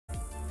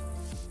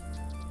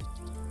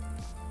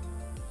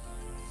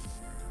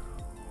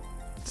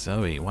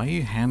Zoe, why are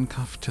you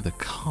handcuffed to the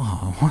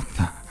car? What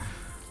the?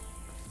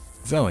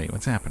 Zoe,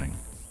 what's happening?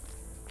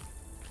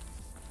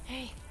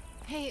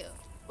 Hey,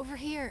 over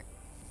here.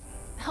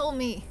 Help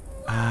me.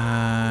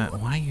 Why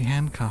are you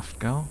handcuffed,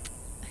 girl?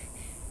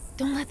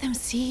 Don't let them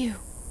see you.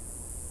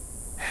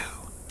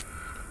 Who?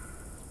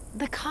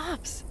 The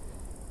cops.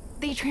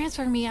 They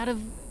transferred me out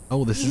of...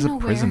 Oh, this is a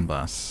prison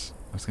bus.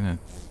 I was gonna...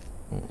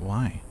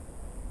 Why?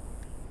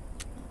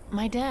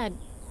 My dad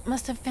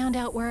must have found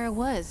out where I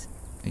was.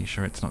 Are you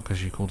sure it's not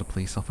because you called a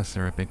police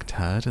officer a big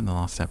turd in the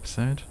last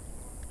episode?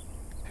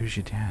 Who's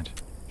your dad?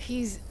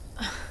 He's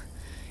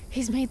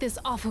made this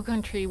awful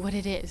country what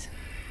it is.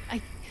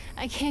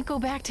 I can't go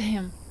back to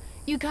him.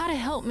 You gotta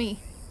help me.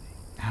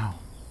 How?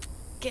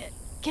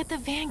 Get the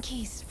van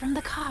keys from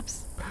the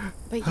cops.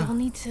 But you'll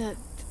need to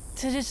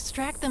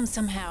distract them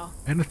somehow.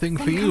 Anything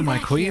Then for you, come my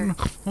back queen. here.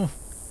 Oh,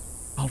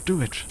 I'll do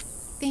it.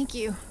 Thank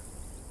you.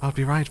 I'll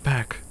be right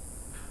back.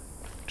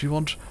 Do you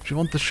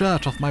want the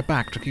shirt off my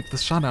back to keep the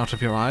sun out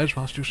of your eyes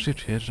whilst you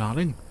sit here,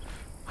 darling?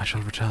 I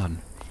shall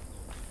return.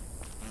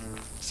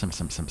 Sim.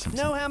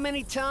 Know how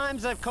many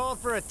times I've called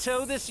for a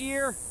tow this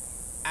year?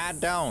 I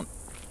don't.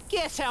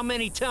 Guess how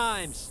many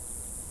times?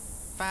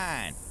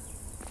 Fine.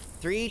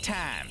 3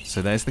 times.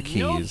 So there's the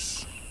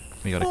keys.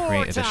 We gotta 4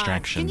 create a times.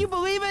 distraction. Can you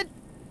believe it?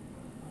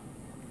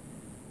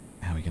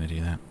 How are we gonna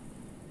do that?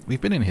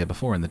 We've been in here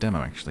before in the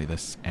demo, actually,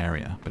 this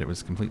area, but it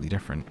was completely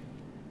different.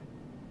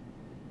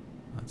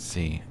 Let's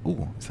see.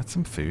 Ooh, is that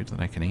some food that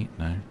I can eat?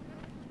 No.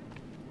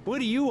 What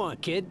do you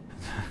want, kid?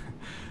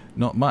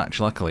 Not much,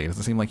 luckily. It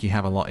doesn't seem like you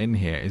have a lot in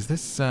here. Is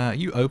this,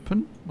 you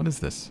open? What is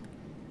this?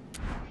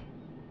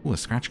 Ooh, a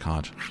scratch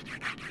card.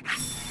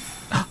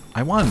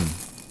 I won!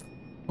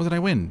 What did I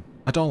win?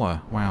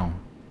 $1. Wow.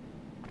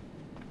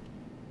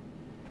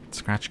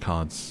 Scratch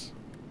cards.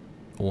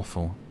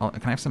 Awful. Oh,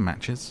 can I have some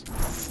matches?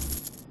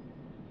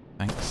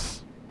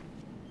 Thanks.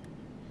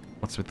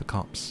 What's with the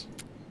cops?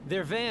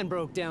 Their van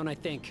broke down, I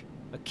think.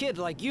 A kid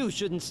like you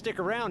shouldn't stick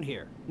around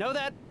here. Know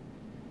that?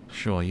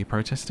 Sure, you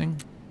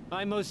protesting?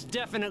 I most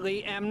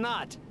definitely am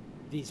not.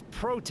 These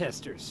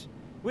protesters.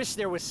 Wish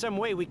there was some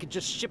way we could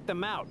just ship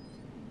them out.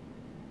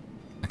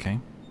 Okay.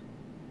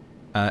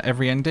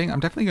 Every ending? I'm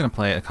definitely going to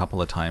play it a couple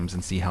of times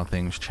and see how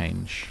things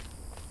change.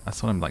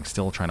 That's what I'm like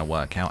still trying to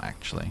work out,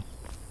 actually.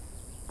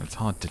 It's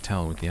hard to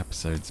tell with the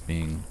episodes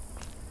being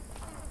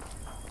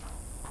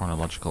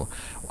chronological.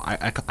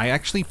 I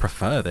actually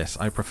prefer this.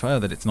 I prefer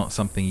that it's not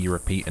something you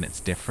repeat and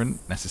it's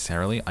different,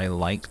 necessarily. I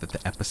like that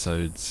the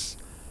episodes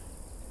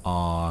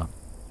are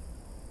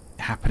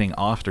happening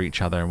after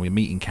each other and we're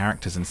meeting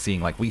characters and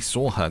seeing, like, we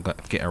saw her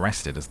get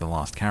arrested as the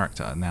last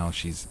character and now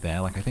she's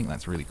there. Like, I think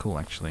that's really cool,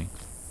 actually.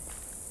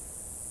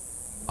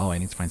 Oh, I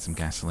need to find some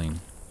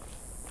gasoline.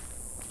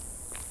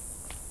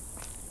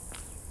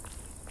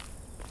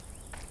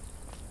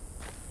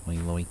 I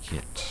like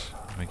it.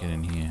 How do I get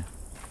in here?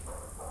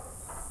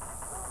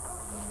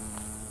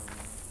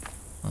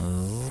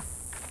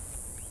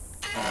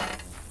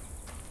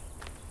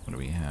 What do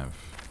we have?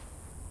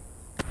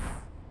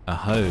 A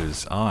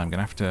hose. Oh, I'm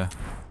gonna have to...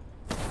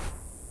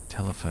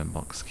 Telephone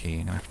box key.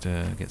 I'm gonna have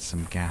to get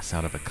some gas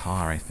out of a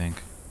car, I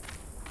think.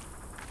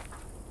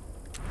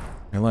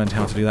 I learned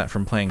how to do that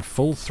from playing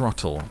Full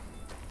Throttle.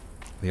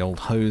 The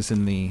old hose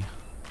in the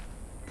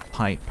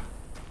pipe.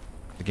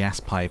 The gas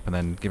pipe, and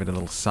then give it a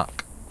little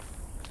suck.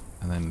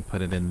 And then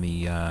put it in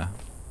the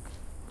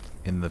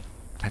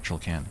petrol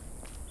can.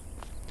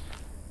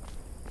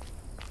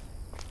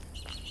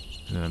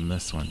 And then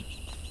this one.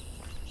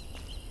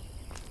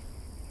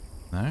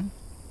 No?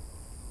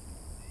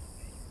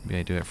 Maybe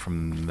I do it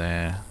from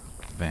their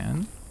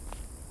van?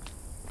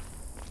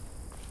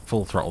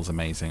 Full Throttle's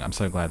amazing. I'm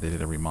so glad they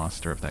did a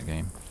remaster of that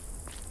game.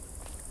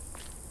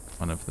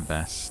 One of the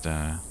best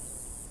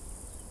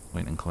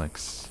point and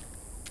clicks.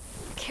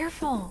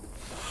 Careful.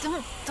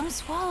 Don't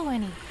swallow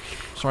any.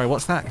 Sorry,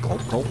 what's that?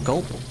 Gulp, gulp,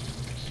 gulp.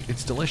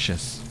 It's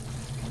delicious.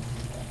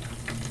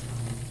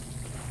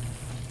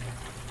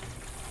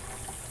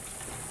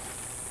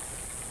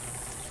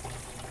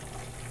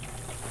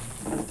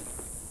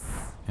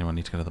 Anyone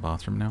need to go to the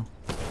bathroom now?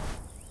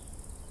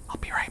 I'll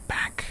be right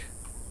back,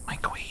 my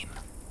queen.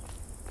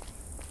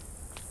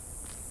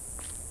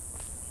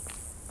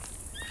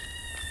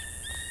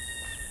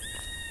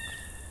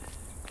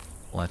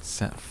 Let's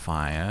set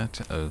fire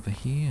to over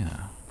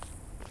here.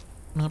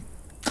 Nope.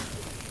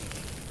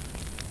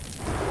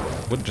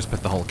 Wouldn't just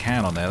put the whole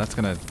can on there, that's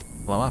gonna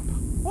blow up.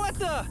 What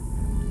the?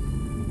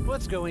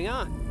 What's going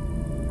on?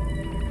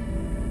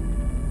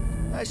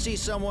 I see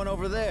someone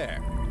over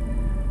there.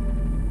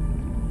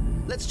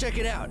 Let's check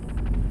it out.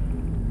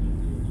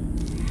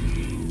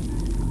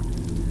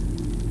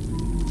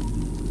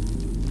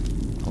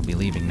 I'll be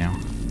leaving now.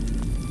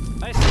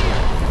 I see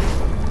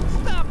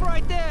her. Stop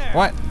right there.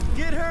 What?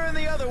 Get her and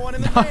the other one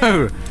in the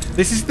No!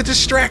 This is the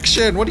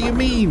distraction! What do you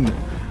mean?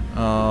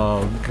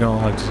 Oh,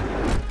 God.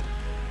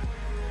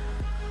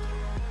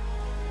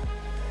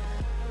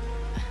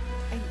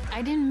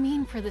 I didn't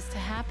mean for this to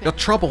happen. Got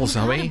trouble, You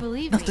Zoe. gotta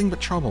believe me. Nothing but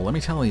trouble, let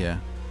me tell you.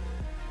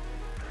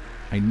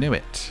 I knew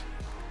it.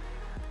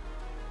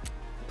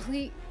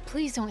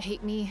 please don't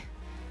hate me.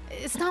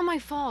 It's not my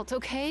fault,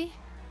 okay?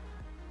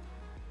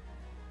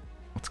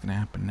 What's gonna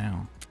happen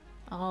now?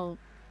 I'll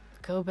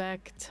go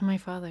back to my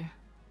father.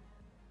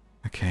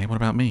 Okay, what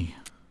about me?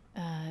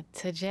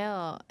 To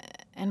jail,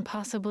 and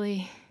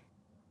possibly...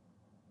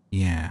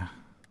 Yeah.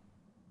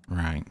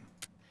 Right.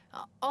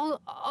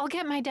 I'll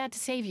get my dad to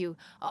save you.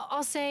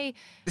 I'll say...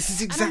 This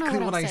is I don't know exactly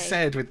what what I'll I say.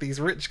 said with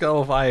these rich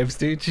girl vibes,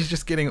 dude. She's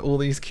just getting all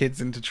these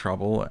kids into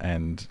trouble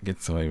and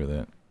gets away with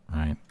it.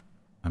 Right.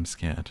 I'm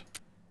scared.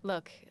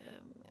 Look,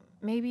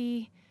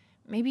 maybe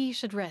you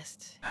should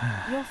rest.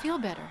 You'll feel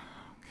better.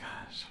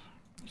 Gosh.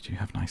 You do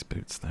have nice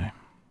boots, though.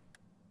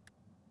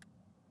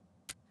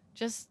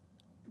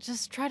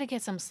 Just try to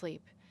get some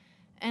sleep.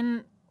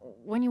 And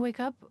when you wake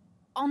up,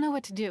 I'll know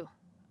what to do.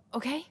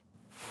 Okay?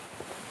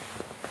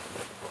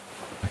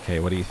 Okay,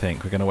 what do you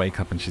think? We're gonna wake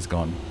up and she's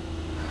gone.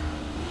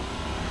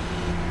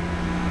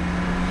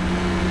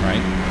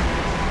 Right?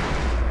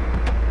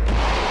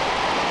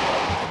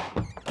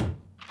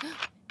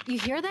 You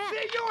hear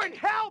that? Bjorn,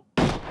 help!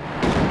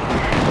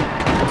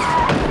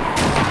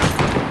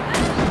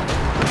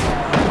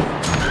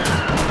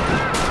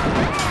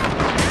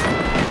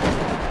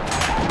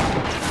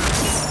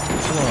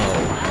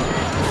 Whoa.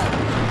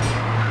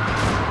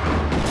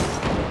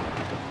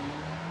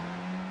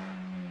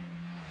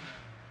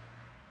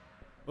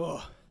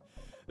 Oh,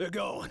 they're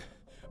gone,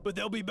 but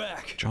they'll be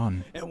back.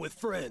 John. And with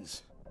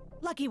friends.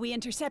 Lucky we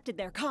intercepted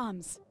their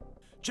comms.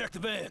 Check the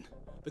van.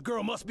 The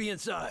girl must be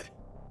inside.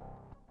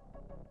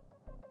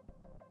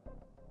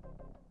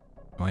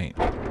 Wait.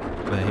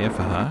 They're here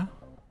for her?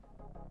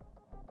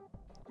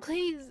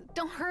 Please,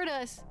 don't hurt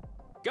us.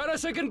 Got a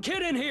second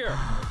kid in here!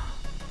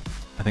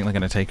 I think they're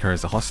gonna take her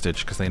as a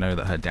hostage because they know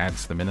that her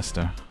dad's the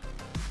minister.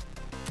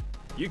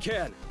 You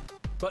can.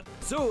 But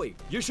Zoe,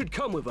 you should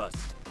come with us.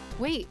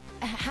 Wait,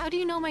 how do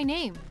you know my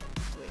name?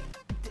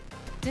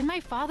 Did my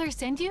father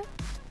send you?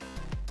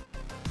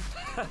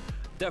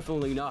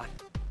 Definitely not.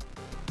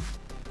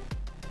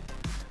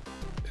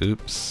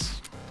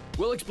 Oops.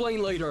 We'll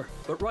explain later,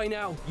 but right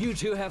now, you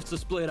two have to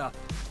split up.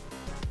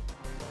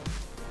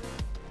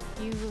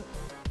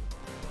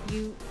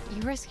 You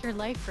risk your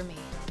life for me.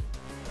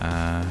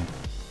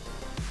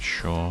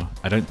 Sure.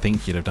 I don't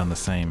think you'd have done the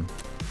same.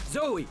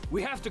 Zoe,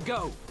 we have to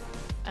go.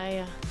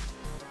 I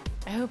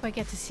hope I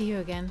get to see you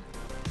again.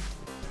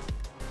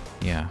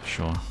 Yeah,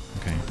 sure.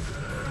 Okay.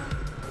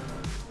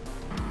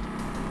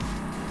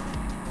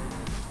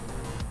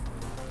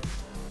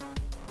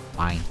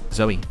 Bye.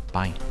 Zoe,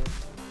 bye.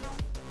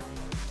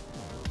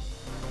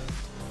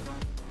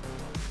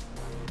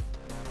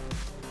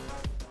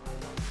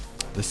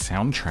 The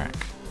soundtrack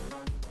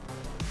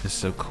is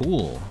so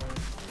cool.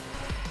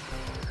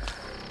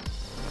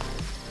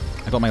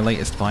 I got my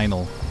latest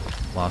vinyl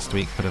last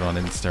week, put it on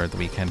Insta at the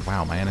weekend.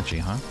 Wow, my energy,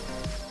 huh?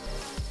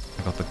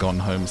 I got the Gone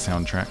Home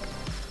soundtrack.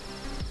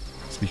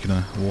 Speaking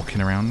of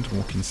walking around,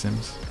 walking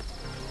sims.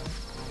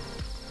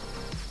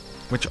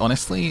 Which,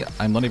 honestly,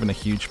 I'm not even a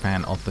huge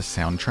fan of the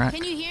soundtrack.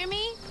 Can you hear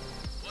me?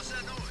 What's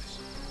that noise?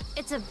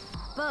 It's a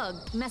bug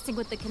messing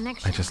with the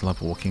connection. I just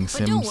love walking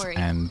But don't sims, worry.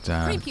 and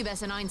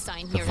Prepubescent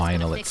Einstein the here is gonna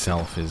vinyl fix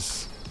itself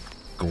is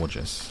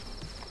gorgeous.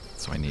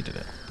 So I needed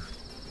it.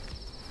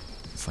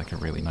 It's like a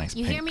really nice it.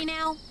 You pink. hear me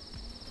now?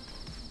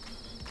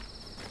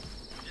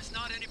 It's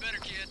not any better,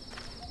 kid.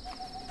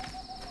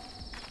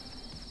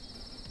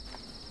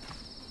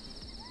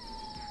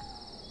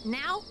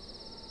 Now?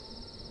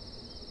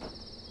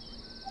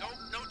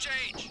 No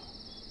change.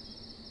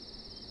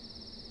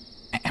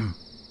 Ahem.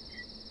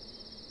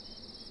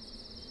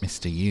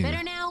 Mr. U.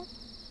 Better now?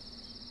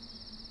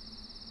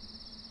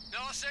 No,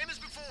 same as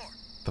before.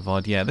 The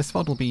VOD, yeah, this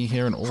VOD will be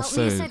here, and Help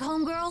also me a sec,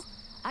 homegirl.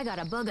 I got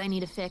a bug I need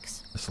to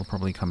fix. this will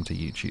probably come to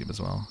YouTube as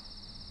well.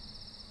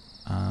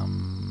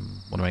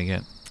 What do I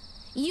get?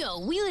 Yo,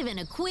 we live in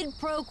a quid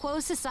pro quo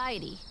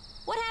society.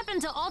 What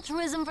happened to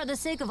altruism for the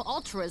sake of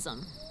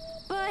altruism?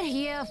 But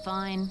yeah,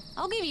 fine.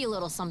 I'll give you a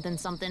little something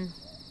something.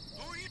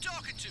 Who are you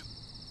talking to?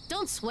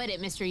 Don't sweat it,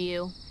 Mr.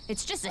 U.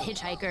 It's just a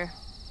hitchhiker.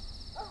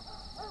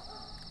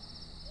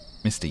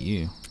 Mr.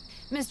 U.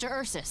 Mr.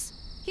 Ursus.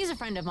 He's a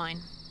friend of mine.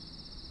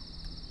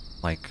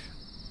 Like,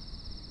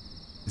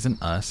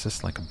 isn't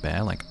Ursus like a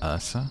bear, like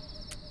Ursa?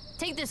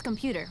 Take this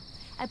computer.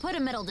 I put a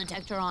metal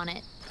detector on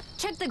it.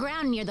 Check the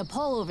ground near the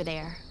pole over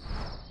there.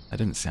 That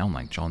didn't sound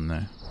like John,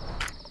 though.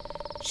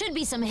 Should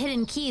be some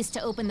hidden keys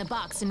to open the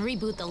box and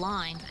reboot the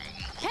line.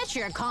 Catch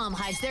your comm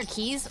hides their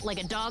keys like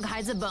a dog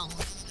hides a bone.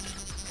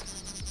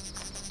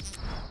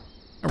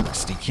 A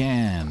rusty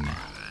can.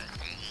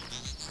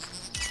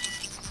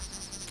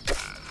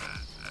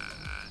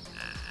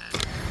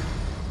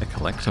 A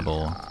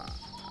collectible.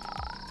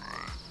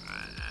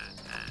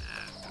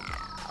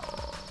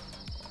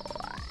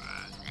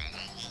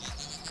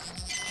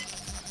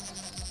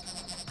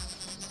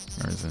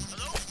 Where is it?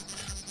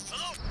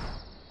 Hello?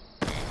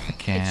 A It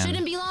can.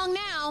 shouldn't be long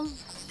now.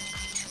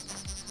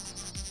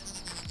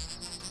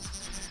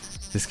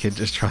 This kid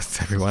just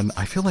trusts everyone.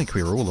 I feel like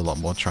we were all a lot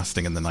more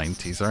trusting in the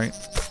 90s, right?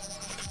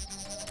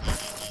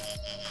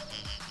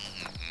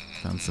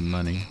 Found some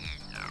money.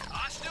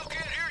 I still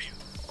can't hear you.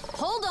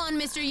 on,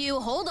 Mr. Yu,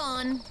 hold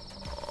on.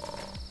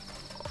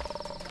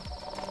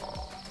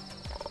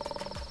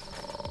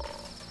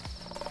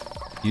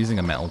 Using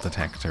a metal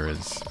detector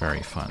is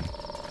very fun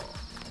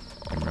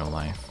in real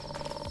life.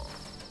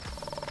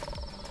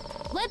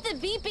 Let the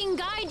beeping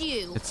guide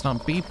you. It's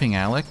not beeping,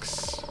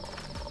 Alex.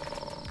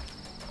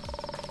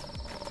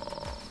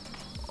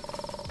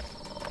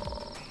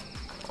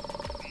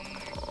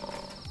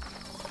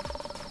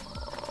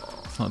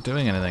 It's not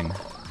doing anything.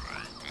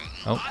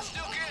 Oh, I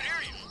still can't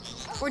hear you.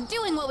 We're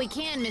doing what we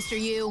can, Mr.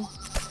 Yu.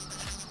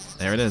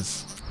 there it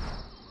is.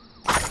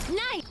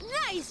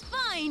 Nice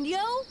find, yo.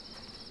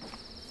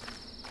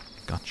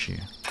 Got you.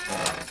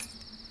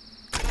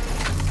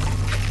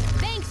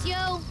 Thanks,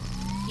 yo.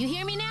 You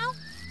hear me now?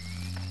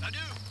 I do,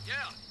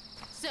 yeah.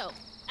 So,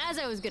 as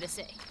I was gonna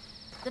say,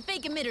 the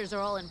fake emitters are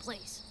all in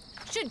place.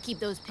 Should keep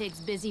those pigs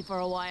busy for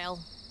a while.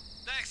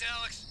 Thanks,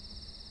 Alex.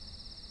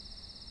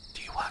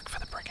 Do you work for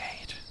the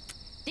brigade?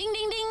 Ding,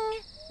 ding, ding.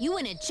 You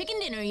win a chicken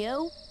dinner,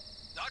 yo.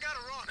 I got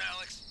it wrong,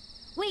 Alex.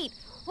 Wait,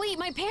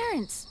 my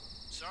parents.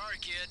 Sorry,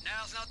 kid.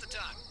 Now's not the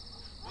time.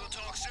 We'll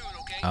talk soon,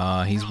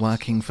 okay? He's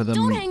working for them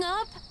Don't hang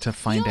up. to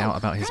find Yo, out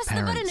about his press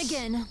parents. the button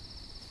again.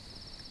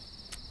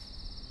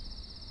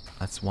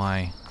 That's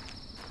why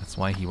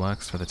he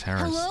works for the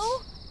terrorists.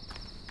 Hello?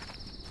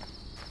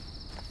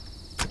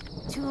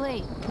 Too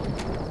late.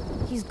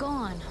 He's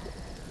gone.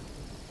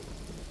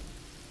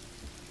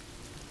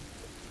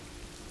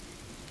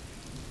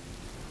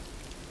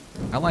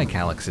 I like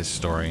Alex's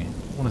story.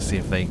 I want to see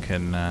if they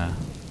can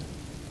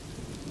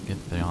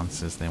get the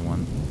answers they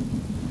want.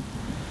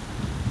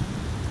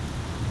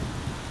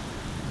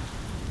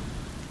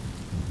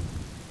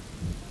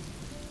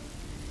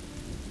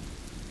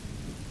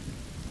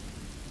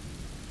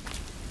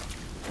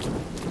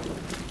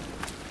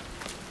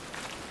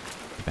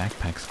 The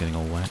backpack's getting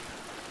all wet.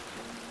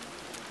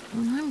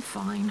 I'm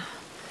fine.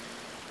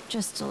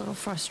 Just a little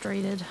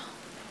frustrated.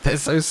 They're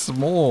so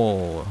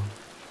small.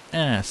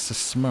 So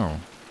small.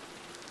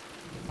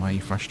 Why are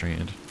you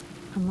frustrated?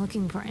 I'm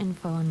looking for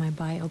info on my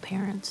bio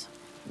parents.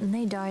 And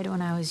they died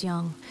when I was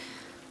young.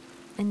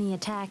 In the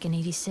attack in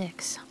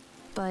 '86.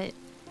 But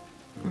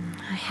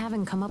I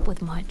haven't come up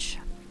with much.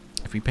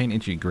 If we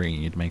painted you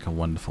green, you'd make a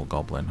wonderful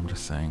goblin. I'm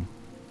just saying.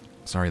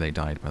 Sorry they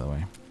died, by the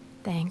way.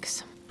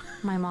 Thanks.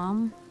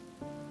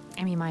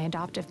 My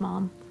adoptive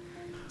mom,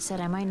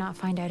 said I might not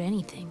find out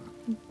anything.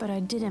 But I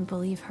didn't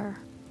believe her.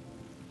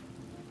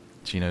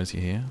 She knows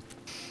you're here?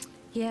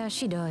 Yeah,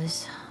 she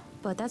does.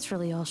 But that's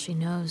really all she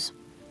knows.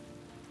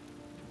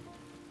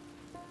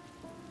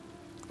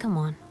 Come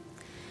on.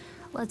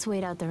 Let's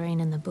wait out the rain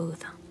in the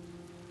booth.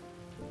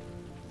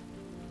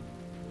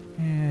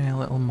 Yeah, a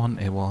little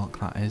Monty walk,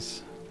 that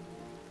is.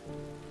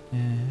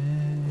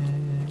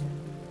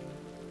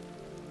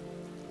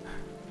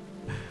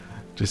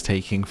 Just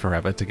taking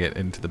forever to get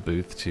into the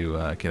booth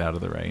to get out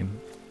of the rain.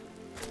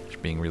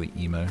 Just being really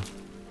emo.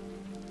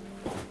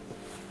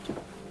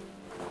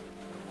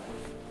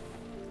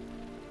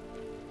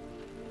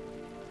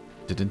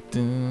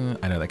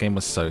 I know, that game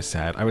was so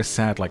sad. I was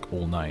sad like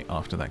all night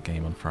after that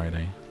game on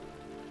Friday.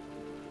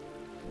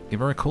 Give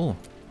her a call.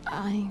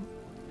 I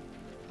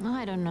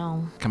don't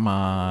know. Come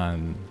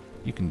on.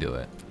 You can do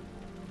it.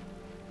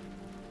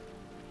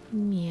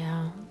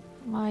 Yeah,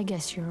 I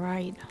guess you're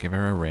right. Give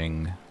her a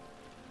ring.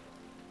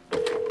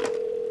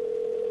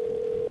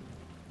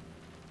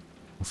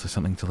 Also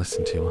something to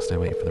listen to whilst I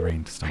wait for the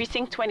rain to stop.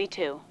 Precinct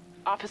 22,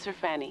 Officer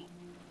Fanny.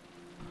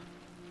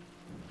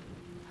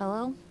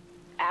 Hello?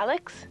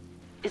 Alex?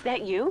 Is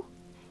that you?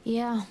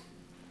 Yeah,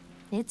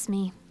 it's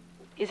me.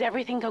 Is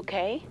everything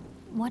okay?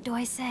 What do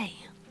I say?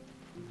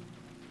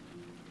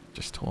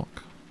 Just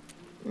talk.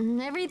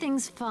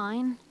 Everything's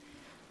fine.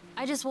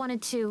 I just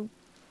wanted to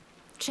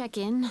check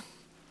in.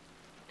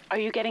 Are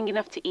you getting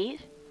enough to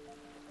eat?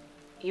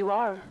 You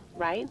are,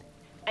 right?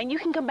 And you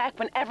can come back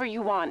whenever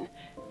you want.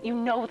 You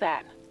know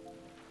that.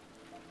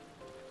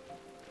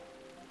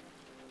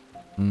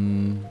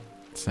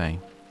 Say.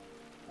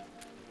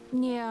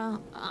 Yeah,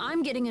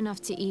 I'm getting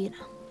enough to eat.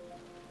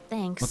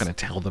 Thanks. I'm not going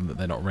to tell them that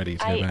they're not ready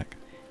to go back.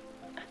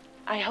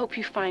 I hope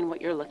you find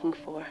what you're looking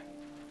for.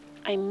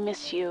 I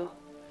miss you,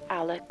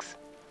 Alex.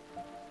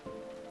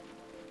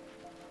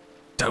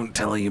 Don't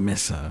tell her you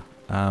miss her.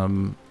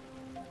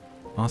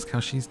 Ask how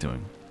she's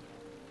doing.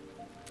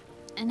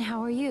 And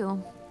how are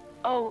you?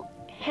 Oh,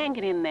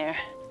 hanging in there.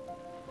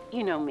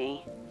 You know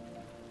me.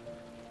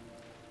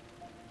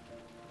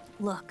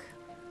 Look,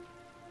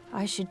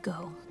 I should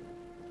go.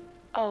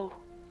 Oh,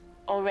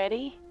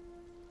 already?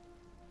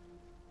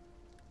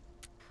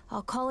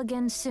 I'll call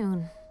again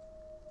soon.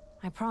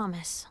 I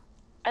promise.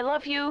 I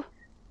love you.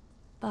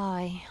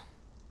 Bye.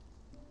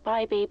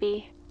 Bye,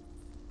 baby.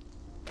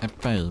 A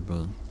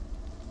baby.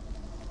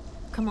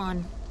 Come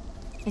on.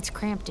 It's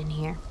cramped in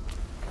here.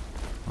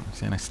 Oh, you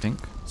saying I stink?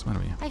 What's the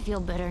matter with you? I feel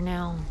better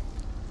now.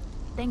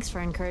 Thanks for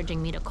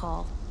encouraging me to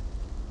call.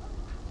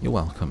 You're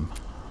welcome.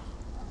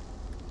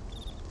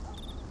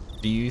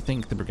 Do you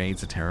think the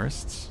Brigade's are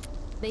terrorists?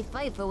 They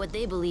fight for what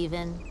they believe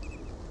in.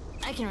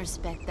 I can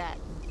respect that.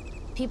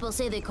 People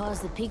say they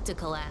caused the peak to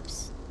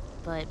collapse.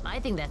 but I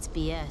think that's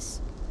BS.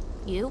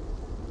 You?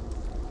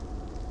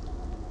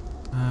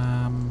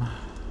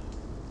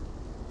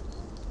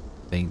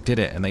 They did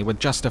it, and they were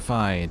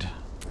justified.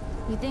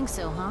 You think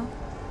so, huh?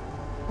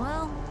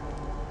 Well,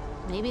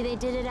 maybe they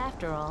did it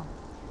after all.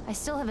 I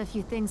still have a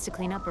few things to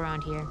clean up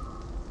around here.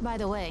 By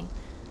the way,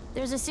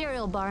 there's a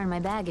cereal bar in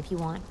my bag if you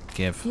want.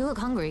 Give. You look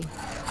hungry.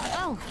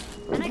 Oh,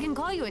 and I can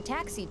call you a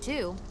taxi,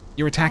 too.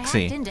 You're a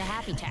taxi. I hacked into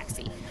Happy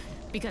Taxi,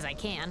 because I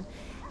can,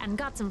 and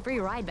got some free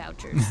ride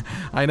vouchers.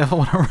 I never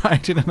want to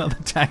ride in another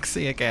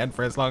taxi again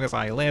for as long as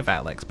I live,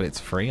 Alex, but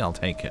it's free, I'll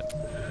take it.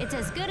 It's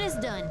as good as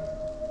done.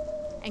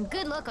 And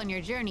good luck on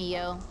your journey,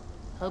 yo.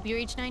 Hope you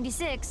reach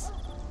 96.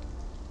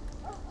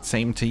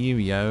 Same to you,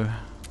 yo.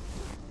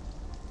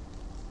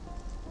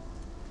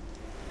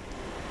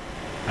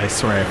 I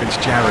swear, if it's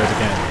Jarod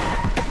again.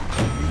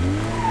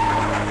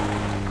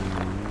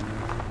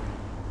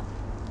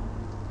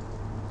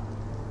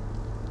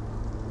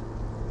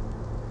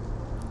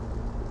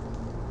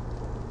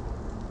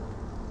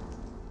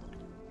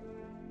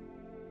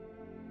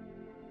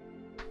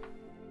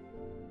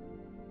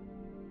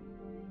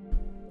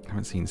 I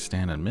haven't seen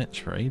Stan and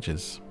Mitch for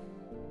ages.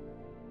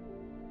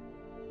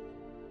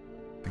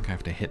 I think I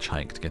have to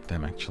hitchhike to get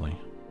them, actually.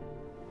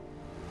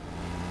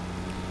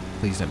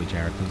 Please don't be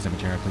Jarod, please don't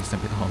be Jarod, please don't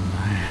be... Oh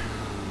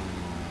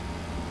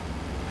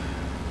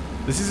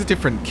no. This is a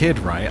different kid,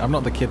 right? I'm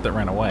not the kid that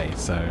ran away,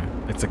 so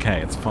it's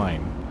okay, it's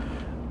fine.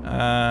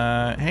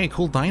 Hey,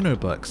 cool dino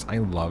books. I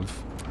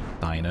love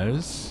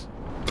dinos.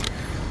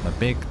 I'm a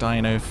big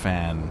dino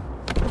fan.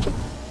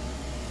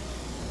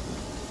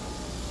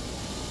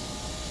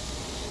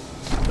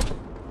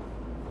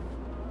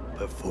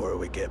 Before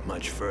we get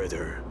much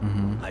further,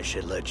 I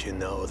should let you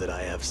know that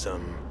I have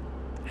some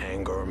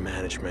anger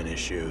management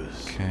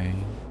issues. Okay.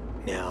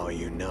 Now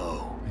you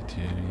know. I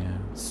do, yeah.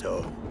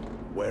 So,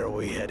 where are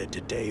we headed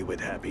today with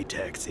Happy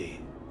Taxi?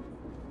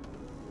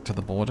 To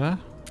the border?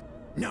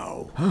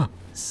 No.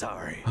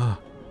 Sorry.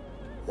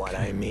 What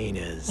I mean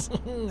is,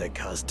 the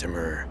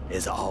customer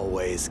is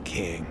always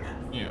king.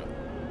 Yeah.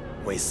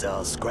 We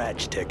sell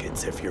scratch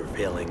tickets if you're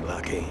feeling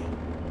lucky.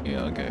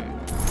 Yeah, okay.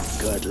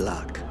 Good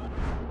luck.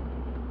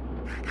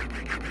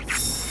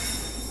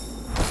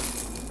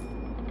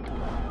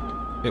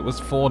 It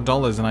was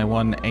 $4 and I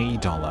won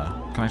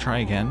 $1. Can I try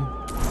again?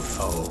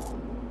 Oh,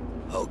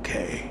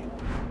 okay.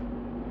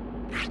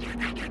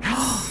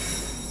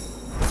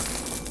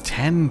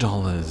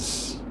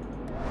 $10.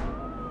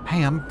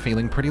 Hey, I'm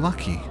feeling pretty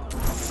lucky.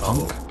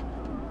 Punk.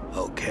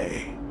 Oh,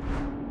 okay.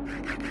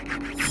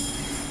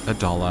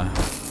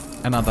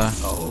 $1. Another.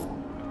 Oh,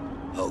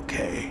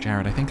 okay.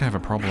 Jarod, I think I have a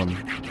problem.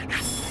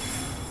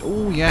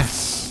 Oh,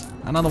 yes.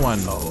 Another one.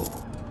 Oh,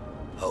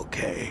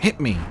 okay. Hit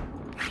me.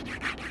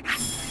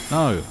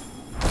 No.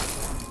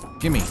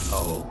 Gimme.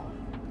 Oh,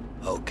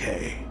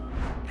 okay.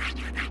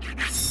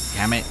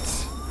 Damn it.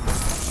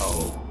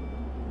 Oh,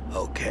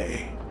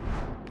 okay.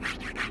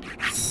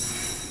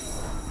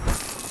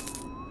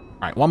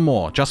 Alright, one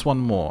more. Just one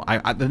more.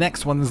 The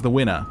next one's the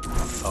winner.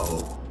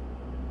 Oh,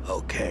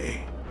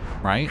 okay.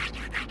 Right?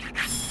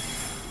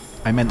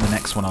 I meant the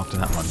next one after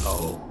that one.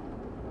 Oh,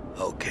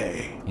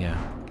 okay. Yeah.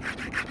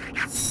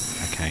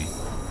 Okay.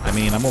 I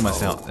mean, I'm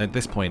almost out. At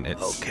this point,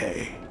 it's...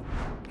 Okay.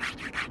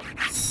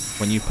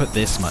 When you put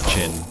this much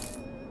in,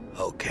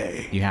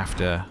 Okay. you have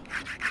to...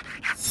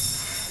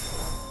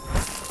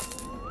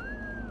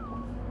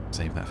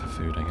 Save that for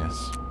food, I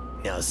guess.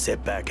 Now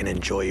sit back and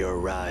enjoy your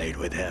ride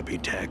with Happy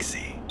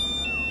Taxi.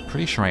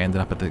 Pretty sure I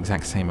ended up at the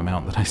exact same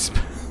amount that I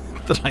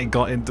that I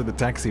got into the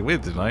taxi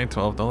with, didn't I?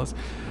 $12.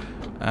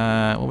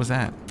 What was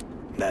that?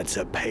 That's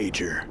a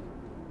pager.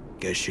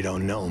 Guess you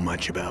don't know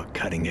much about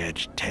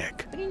cutting-edge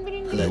tech.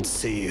 Let's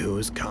see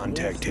who's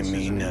contacting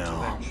me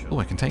now. Oh,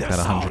 I can take that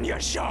That's 100. on your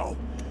show.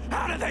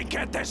 How did they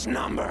get this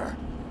number?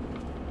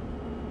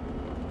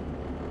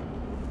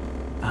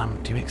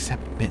 Do you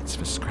accept bits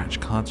for scratch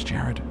cards,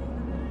 Jarod?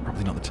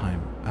 Probably not the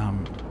time.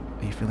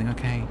 Are you feeling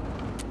okay?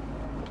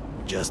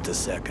 Just a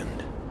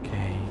second.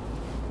 Okay.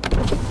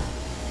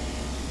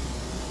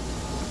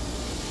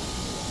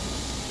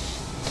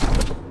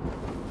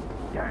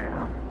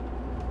 Damn.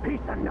 Piece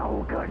of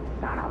no good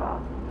son of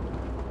a...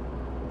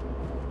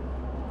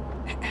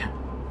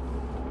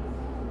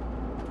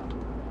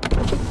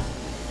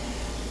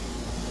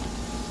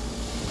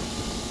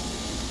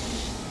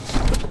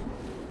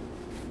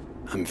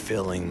 I'm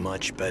feeling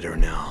much better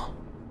now.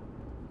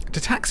 Do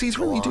taxis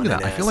really Go do on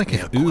that? and I feel ask like me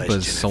if a question Ubers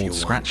if sold you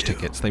scratch want to.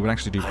 tickets, they would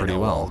actually do I pretty know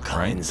well, all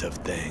right? kinds of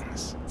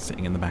things.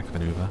 Sitting in the back of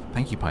an Uber.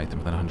 Thank you, Python,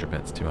 for that 100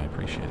 bits too. I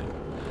appreciate it.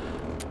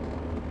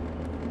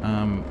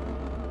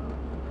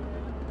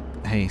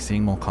 Hey,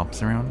 seeing more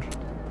cops around?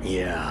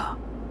 Yeah.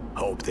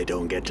 Hope they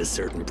don't get to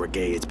certain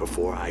brigades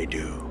before I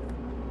do.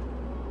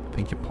 I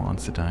think your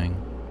plants are dying.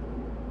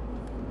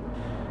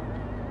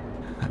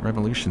 That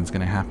revolution's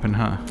gonna happen,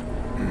 huh?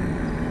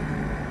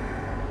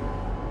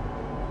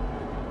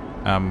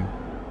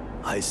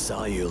 I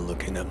saw you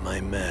looking at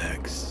my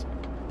mags.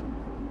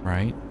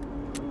 Right?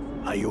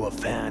 Are you a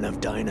fan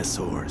of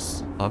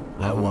dinosaurs? Love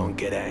I 'em. won't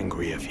get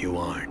angry if you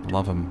aren't.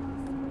 Love them.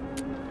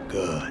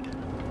 Good.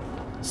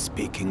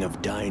 Speaking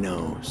of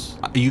dinos,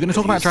 Are you going to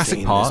talk about Jurassic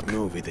seen Park? This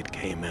movie that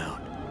came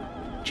out,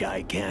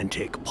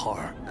 Gigantic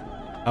Park.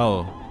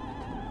 Oh.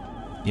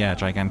 Yeah,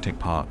 Gigantic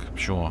Park.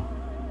 Sure.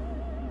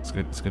 It's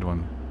good. It's a good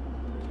one.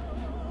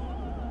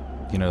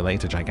 You know,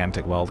 later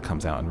Gigantic World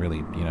comes out and really,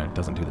 you know,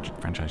 doesn't do the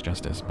franchise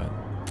justice, but...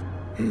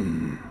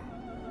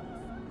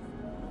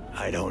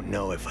 I don't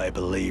know if I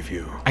believe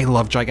you. I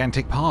love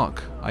Gigantic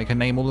Park. I can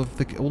name all of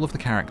the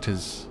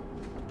characters.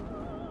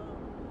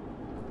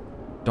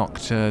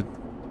 Dr.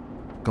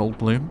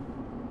 Goldblum.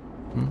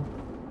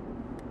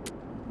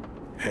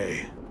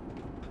 Hey,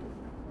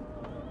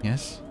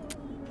 Yes?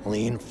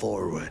 lean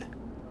forward.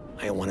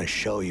 I want to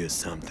show you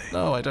something.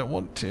 No, I don't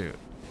want to.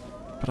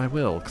 But I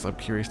will, because I'm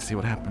curious to see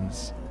what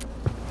happens.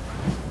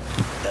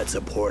 That's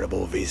a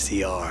portable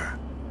VCR.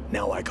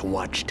 Now I can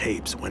watch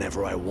tapes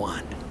whenever I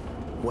want.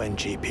 When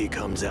GP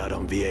comes out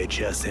on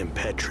VHS in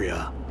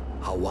Petria,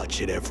 I'll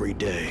watch it every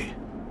day.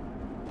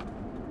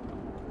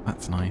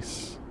 That's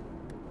nice.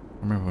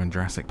 I remember when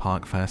Jurassic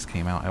Park first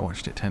came out, I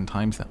watched it 10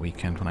 times that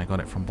weekend when I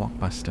got it from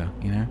Blockbuster,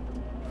 you know?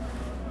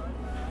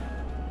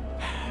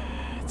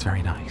 It's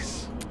very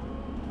nice.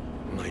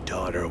 My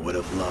daughter would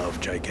have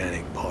loved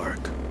Gigantic Park,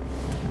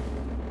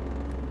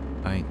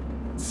 I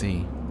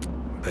see.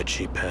 but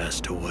she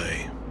passed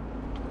away.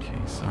 Okay,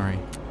 sorry.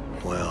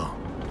 Well,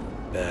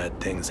 bad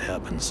things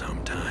happen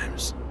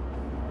sometimes.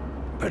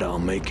 But I'll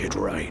make it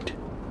right.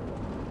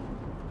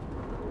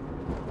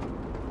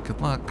 Good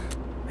luck.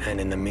 And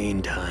in the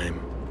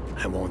meantime,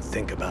 I won't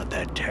think about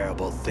that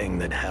terrible thing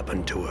that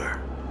happened to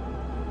her.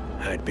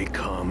 I'd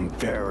become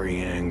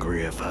very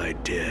angry if I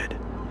did.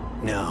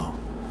 No.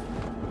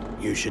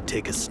 You should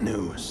take a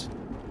snooze.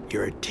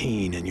 You're a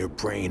teen and your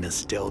brain is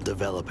still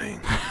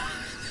developing.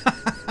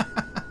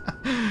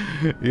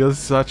 You're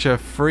such a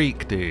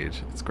freak, dude.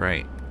 It's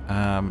great.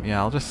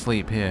 Yeah, I'll just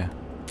sleep here.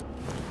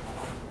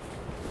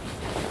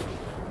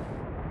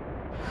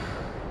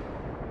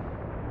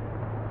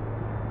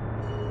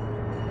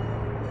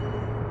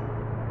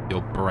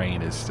 Your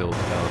brain is still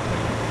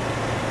developing.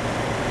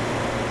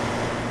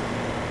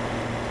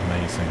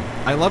 Amazing.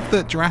 I love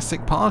that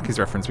Jurassic Park is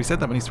referenced. We said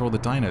that when he saw all the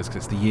dinos, because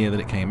it's the year that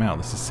it came out.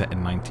 This is set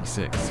in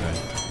 '96, so...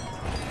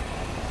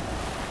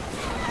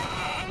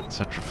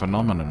 Such a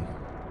phenomenon.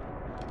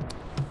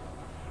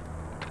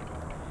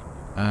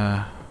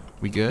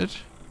 We good?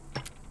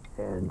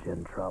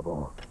 Engine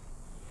trouble.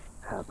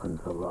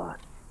 Happens a lot.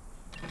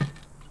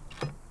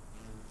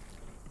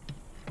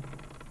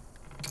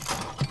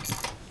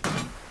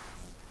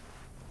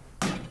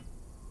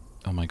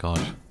 Oh my god.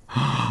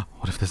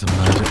 What if there's a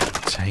murder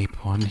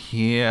tape on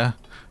here?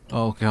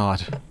 Oh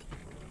god.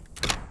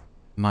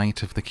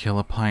 Night of the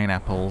Killer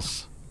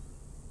Pineapples.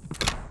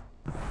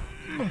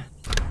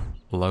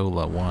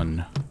 Lola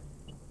 1.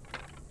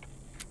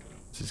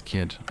 This is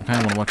kid. I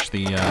kinda wanna watch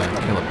the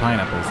Killer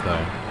Pineapples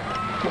though.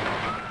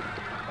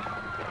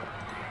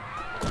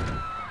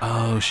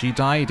 Oh, she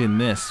died in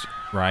this,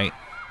 right?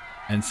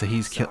 And so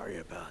he's killed. Sorry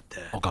about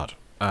that. Oh god.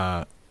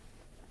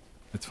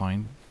 It's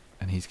fine.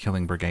 And he's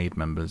killing brigade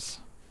members.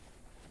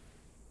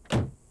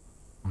 Oh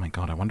my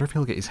god, I wonder if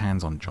he'll get his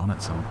hands on John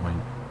at some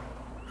point.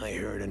 I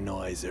heard a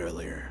noise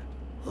earlier,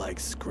 like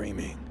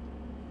screaming.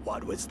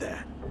 What was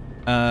that?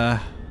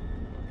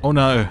 Oh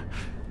no.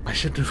 I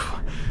shouldn't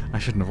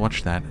have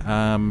watched that.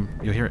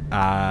 You'll hear it.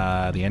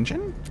 The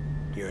engine?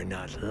 You're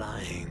not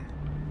lying,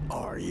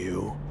 are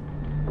you?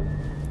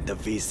 The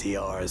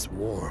VCR is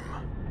warm.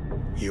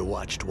 You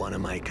watched one of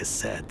my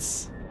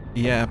cassettes.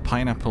 Yeah,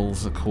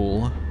 pineapples are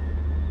cool.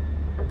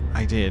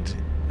 I did.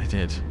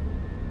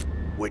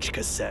 Which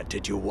cassette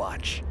did you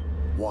watch?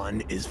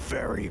 One is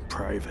very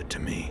private to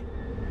me.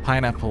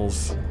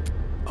 Pineapples.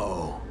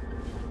 Oh,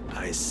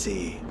 I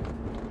see.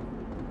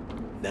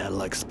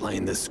 That'll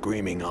explain the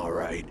screaming, all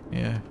right.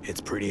 Yeah.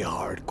 It's pretty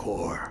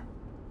hardcore.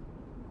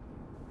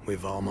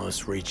 We've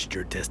almost reached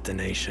your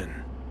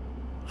destination.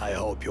 I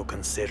hope you'll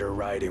consider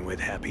riding with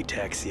Happy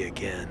Taxi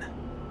again.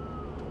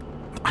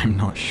 I'm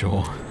not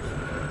sure.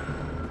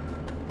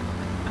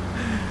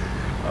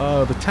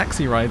 Oh, the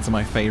taxi rides are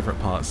my favorite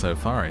part so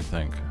far, I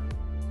think.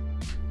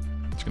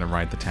 Just gonna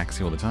ride the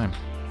taxi all the time.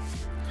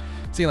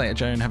 See you later,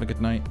 Joan. Have a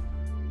good night.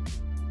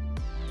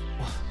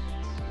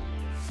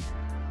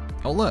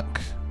 Oh, look.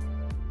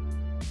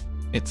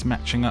 It's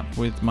matching up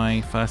with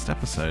my first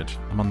episode.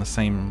 I'm on the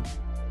same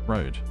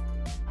road.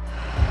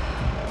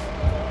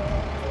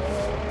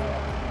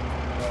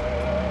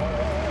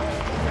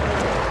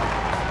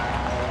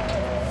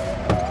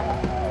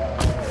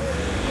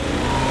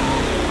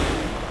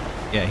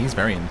 Yeah, he's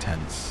very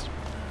intense.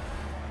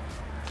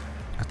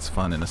 That's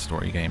fun in a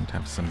story game to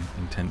have some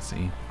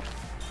intensity.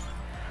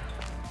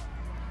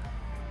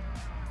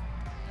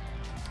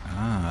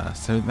 Ah,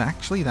 so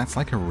actually that's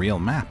like a real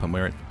map and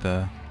we're at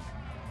the...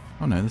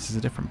 Oh no, this is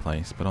a different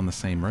place, but on the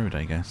same road,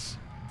 I guess.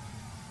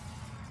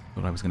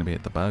 Thought I was going to be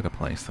at the burger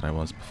place that I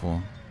was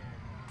before.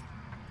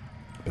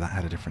 But that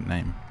had a different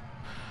name.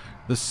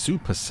 The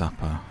Super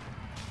Supper.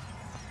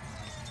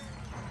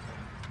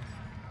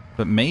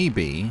 But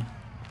maybe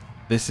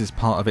this is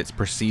part of its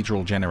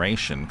procedural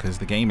generation, because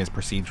the game is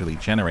procedurally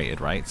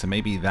generated, right? So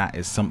maybe that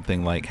is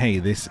something like, hey,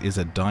 this is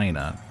a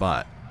diner,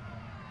 but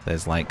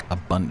there's like a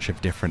bunch of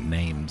different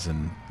names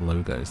and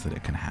logos that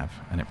it can have,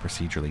 and it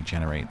procedurally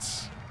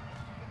generates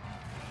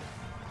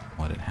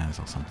what it has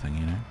or something,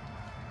 you know?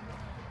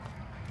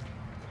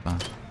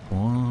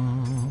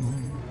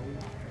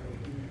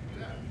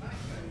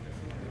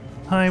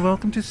 Hi,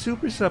 welcome to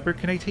Super Supper.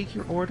 Can I take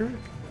your order?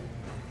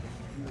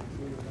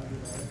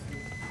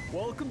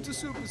 Welcome to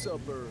Super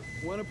Supper.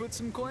 Wanna put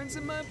some coins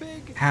in my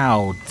pig?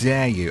 How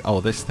dare you? Oh,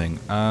 this thing.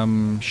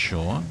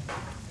 Sure.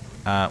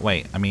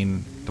 Wait, I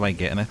mean, do I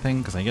get anything?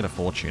 Because I get a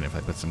fortune if I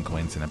put some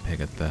coins in a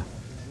pig at the...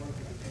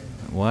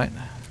 What?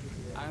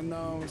 I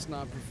know it's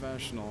not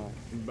professional,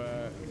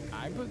 but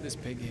I put this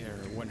pig here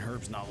when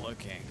Herb's not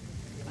looking.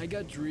 I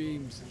got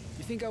dreams.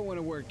 You think I want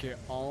to work here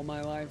all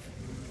my life?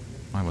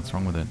 Why, what's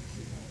wrong with it?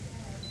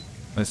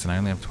 Listen, I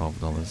only have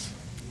 $12.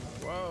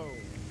 Whoa,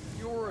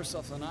 you're worse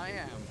off than I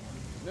am.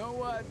 You know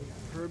what?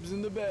 Herb's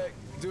in the back,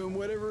 doing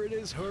whatever it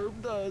is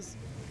Herb does.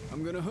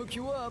 I'm gonna hook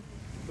you up,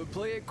 but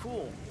play it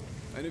cool.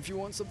 And if you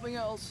want something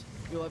else,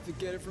 you'll have to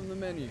get it from the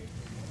menu.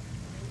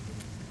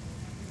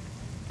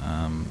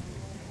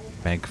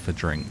 Beg for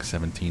drink,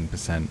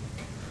 17%.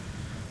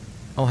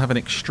 I'll have an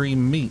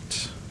extreme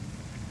meat.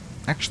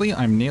 Actually,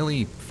 I'm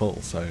nearly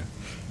full, so...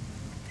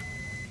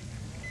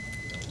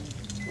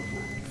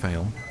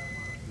 Fail.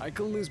 I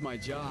could lose my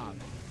job,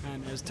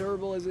 and as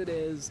terrible as it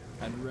is,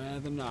 I'd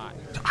rather not.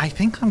 I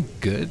think I'm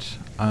good.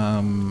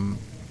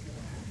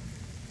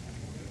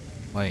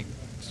 Like,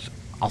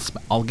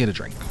 I'll get a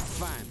drink.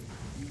 Fine,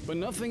 but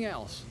nothing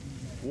else.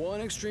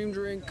 One extreme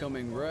drink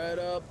coming right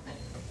up.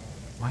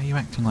 Why are you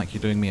acting like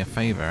you're doing me a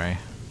favor, eh?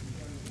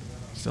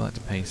 Still had to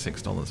pay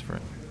 $6 for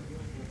it.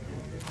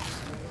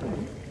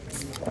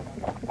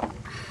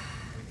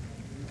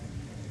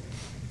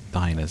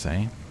 Diners,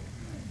 eh?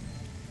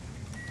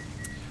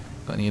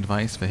 Got any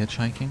advice for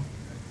hitchhiking?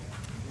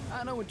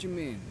 I know what you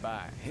mean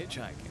by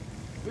hitchhiking,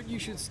 but you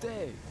should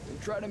stay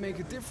and try to make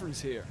a difference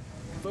here.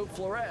 Vote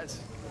Flores.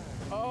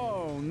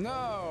 Oh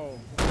no!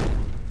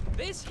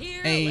 This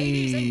here, Hey.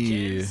 ladies and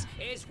gents,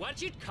 is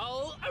what you'd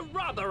call a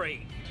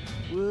robbery.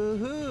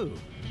 Woohoo!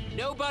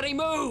 Nobody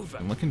move!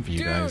 I'm looking for you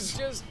Dude, guys.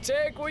 just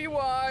take what you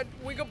want.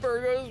 We got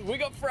burgers, we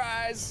got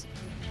fries.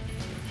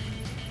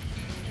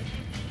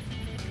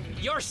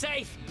 You're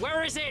safe.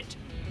 Where is it?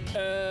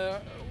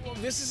 Well,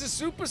 this is a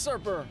Super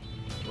Supper.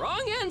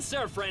 Wrong answer,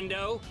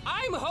 friendo.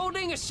 I'm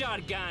holding a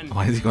shotgun.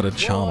 Why has he got a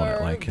charm on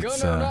it like Gun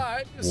it's or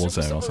not, a Super Warzone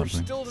or Supper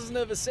something? still doesn't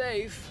have a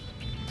safe.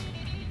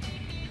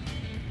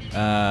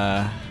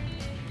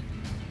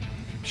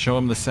 Show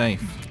him the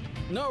safe.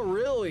 No,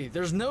 really,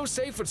 there's no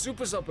safe at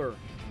Super Supper.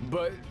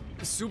 But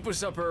Super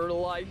Supper,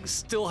 like,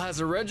 still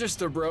has a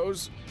register,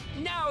 bros.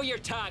 Now you're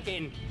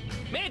talking.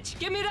 Mitch,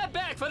 give me that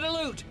bag for the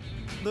loot.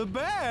 The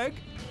bag?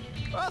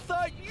 I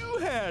thought you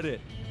had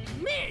it.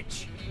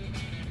 Mitch!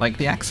 Like,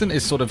 the accent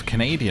is sort of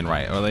Canadian,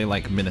 right? Or are they,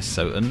 like,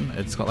 Minnesotan?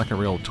 It's got, like, a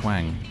real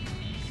twang.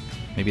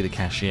 Maybe the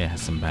cashier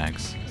has some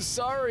bags.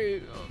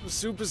 Sorry,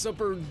 Super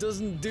Supper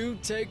doesn't do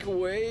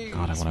takeaway.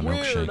 God, I want a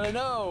It's weird, milkshake. I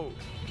know.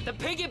 The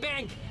piggy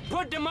bank!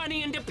 Put the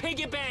money in the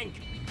piggy bank!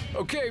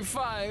 Okay,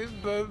 fine,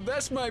 but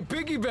that's my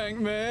piggy bank,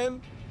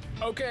 man.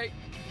 Okay.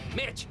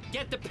 Mitch,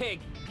 get the pig.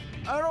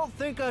 I don't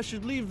think I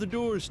should leave the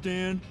door,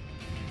 Stan.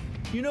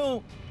 You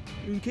know,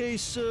 in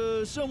case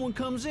someone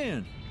comes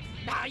in.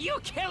 Are you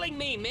killing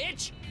me,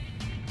 Mitch?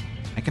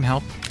 I can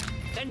help.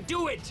 Then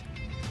do it!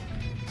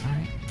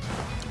 Alright.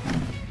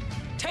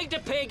 Take the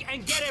pig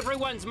and get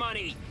everyone's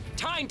money!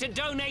 Time to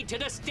donate to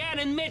the Stan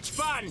and Mitch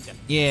Fund!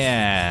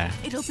 Yeah.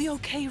 It'll be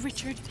okay,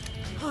 Richard.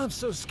 I'm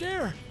so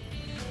scared.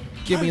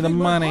 Give me I the think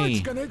my heart's money.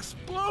 gonna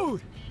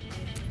explode.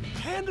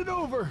 Hand it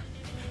over.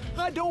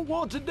 I don't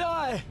want to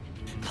die.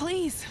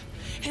 Please.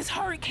 His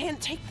heart can't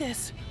take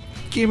this.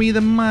 Give me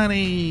the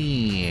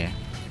money.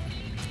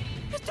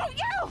 Don't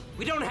yell!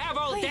 We don't have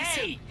all Please.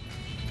 day!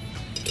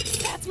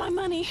 That's my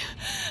money.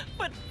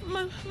 But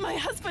my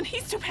husband,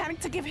 he's too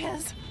panicked to give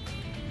his.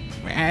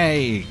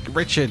 Hey,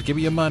 Richard, give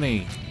me your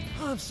money.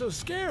 I'm so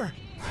scared.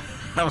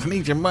 I don't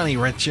need your money,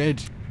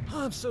 Richard.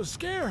 I'm so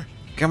scared.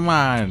 Come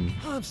on.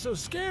 I'm so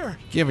scared.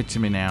 Give it to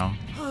me now.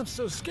 I'm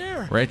so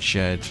scared.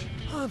 Richard.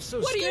 I'm so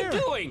What scared. are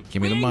you doing?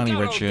 Give me We the ain't money, got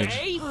all Richard.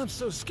 day. I'm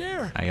so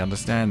scared. I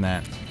understand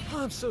that.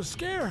 I'm so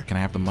scared. Can I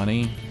have the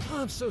money,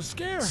 I'm so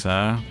scared.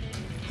 sir?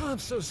 I'm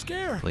so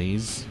scared.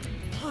 Please?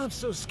 I'm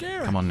so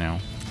scared. Come on now.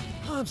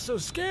 I'm so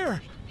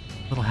scared.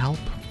 Little help?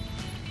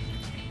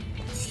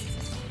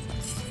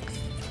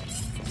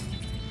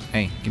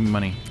 Hey, give me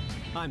money.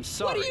 I'm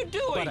sorry, What are you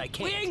doing? but I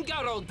can't. We ain't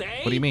got all day.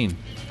 What do you mean?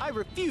 I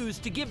refuse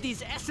to give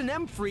these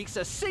S&M freaks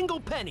a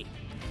single penny.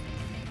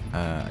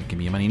 Give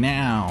me your money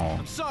now.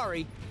 I'm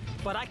sorry,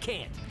 but I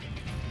can't.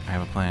 I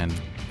have a plan.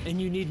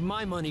 And you need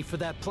my money for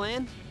that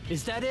plan?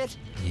 Is that it?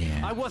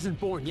 Yeah. I wasn't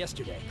born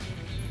yesterday.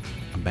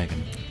 I'm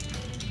begging.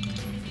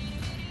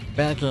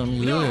 Begging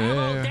We don't have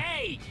all you.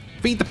 day.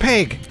 Feed the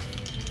pig!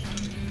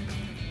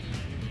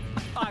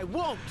 I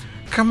won't.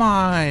 Come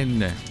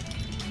on!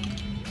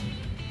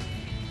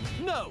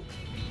 No.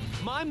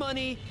 My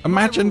money.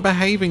 Imagine my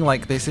behaving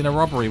like this in a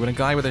robbery when a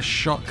guy with a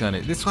shotgun.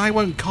 This guy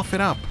won't cough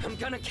it up. I'm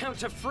gonna count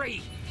to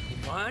 3.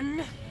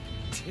 1,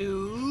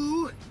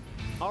 2.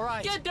 All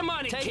right. Get the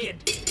money,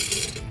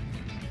 kid.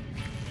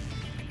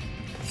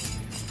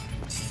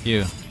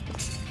 You.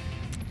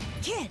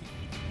 Kid,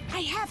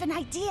 I have an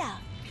idea.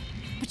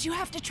 But you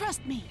have to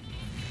trust me.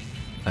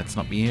 Let's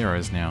not be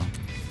heroes now.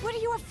 What are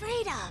you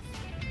afraid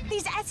of?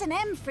 These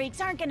S&M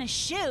freaks aren't gonna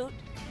shoot.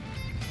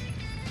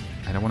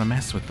 I don't want to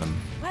mess with them.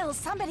 Well,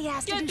 somebody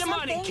has to do Get the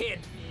something. money, kid.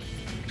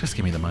 Just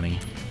give me the money.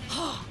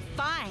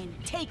 Fine,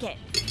 take it.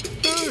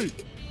 Hey,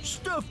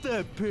 stuff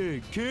that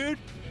pig, kid.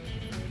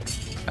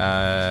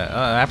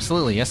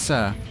 Absolutely, yes,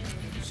 sir.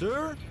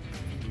 Sir?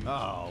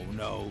 Oh,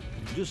 no.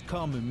 Just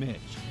call me Mitch.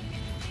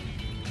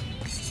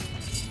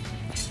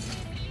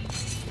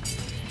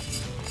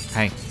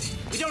 Hey,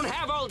 We don't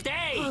have all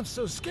day. I'm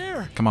so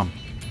scared. come on.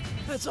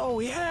 That's all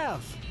we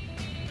have.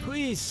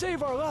 Please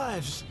save our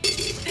lives.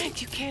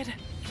 Thank you, kid.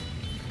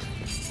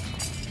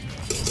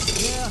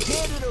 Yeah,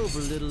 hand it over,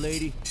 little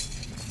lady.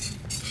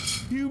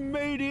 You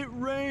made it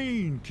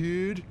rain,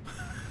 kid.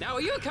 Now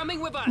are you coming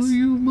with us?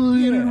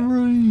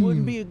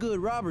 Wouldn't be a good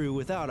robbery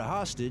without a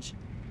hostage.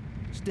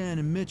 Stan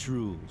and Mitch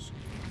rules.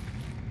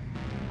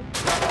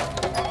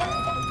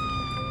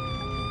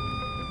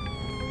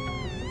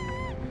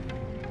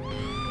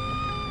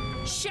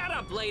 Shut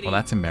up, lady. Well,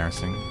 that's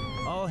embarrassing.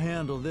 I'll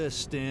handle this,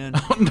 Stan.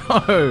 Oh,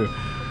 no.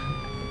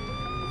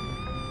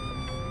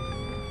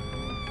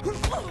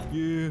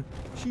 Yeah,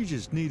 she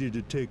just needed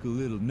to take a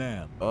little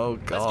nap. Oh,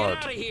 Let's get God.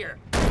 out of here.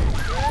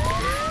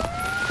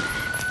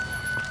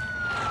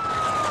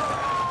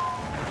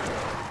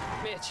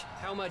 Mitch,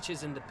 how much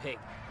is in the pig?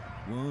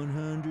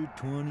 $122.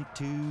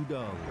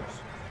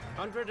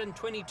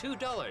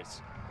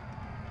 $122.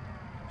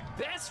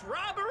 Best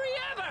robbery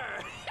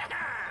ever!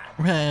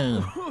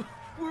 Well,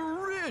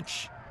 We're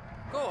rich.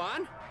 Go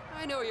on.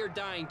 I know you're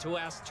dying to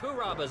ask two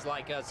robbers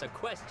like us a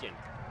question.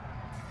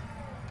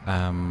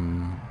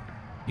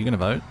 you gonna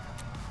vote?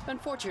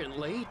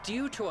 Unfortunately,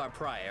 due to our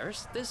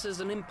priors, this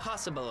is an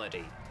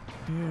impossibility.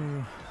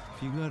 Yeah,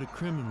 if you got a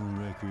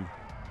criminal record,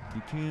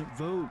 you can't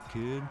vote,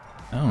 kid.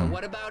 Oh.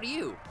 What about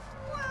you?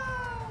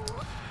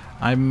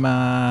 I'm,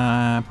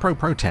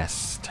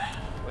 pro-protest.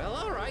 Well,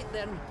 all right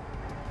then.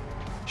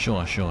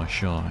 Sure. You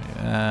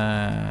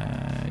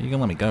can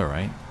let me go,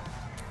 right?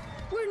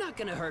 We're not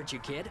gonna hurt you,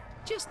 kid.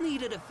 Just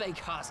needed a fake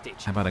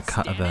hostage. How about a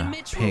cut of Stan and the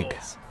Mitch pig,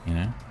 rules. you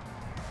know?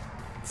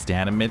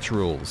 Stan and Mitch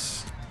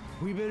rules.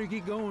 We better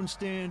get going,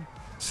 Stan.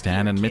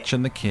 Stan and Mitch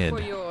and the kid.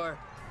 For your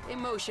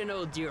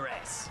emotional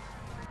duress.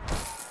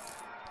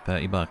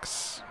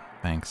 $30.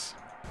 Thanks.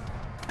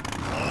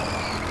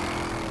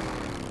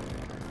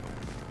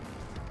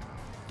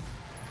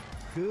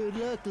 Good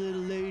luck,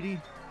 little lady.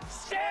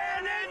 Stan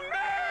and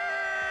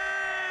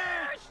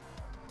Mitch!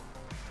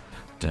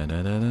 Dun,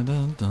 dun, dun,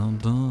 dun, dun,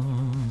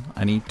 dun.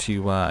 I need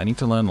to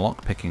learn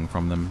lockpicking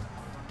from them.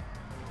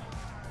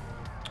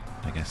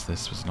 I guess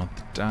this was not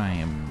the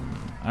time.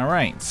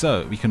 Alright,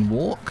 so we can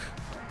walk.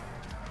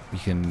 We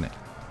can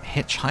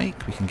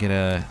hitchhike. We can get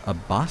a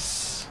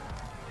bus.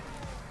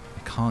 I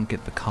can't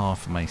get the car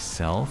for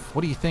myself.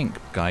 What do you think,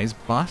 guys?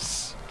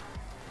 Bus?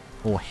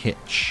 Or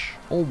hitch?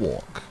 Or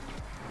walk?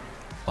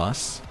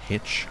 Bus,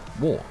 hitch,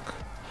 walk.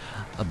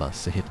 A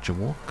bus, a hitch, a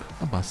walk.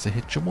 A bus, a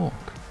hitch, a walk.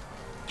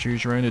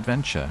 Choose your own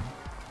adventure.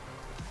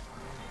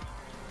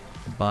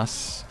 The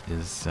bus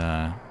is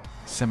 $7,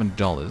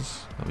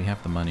 but we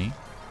have the money.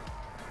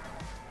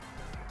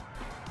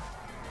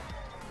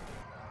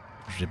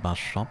 The bus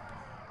shop.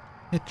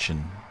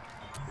 Hitchin'.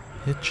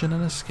 Hitchin'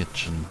 and a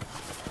skitchin'.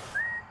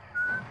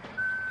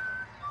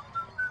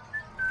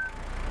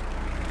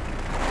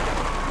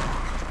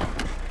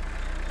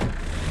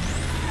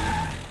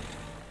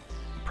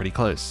 Pretty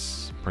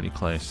close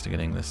to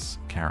getting this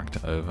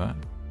character over.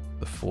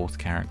 The fourth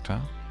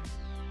character.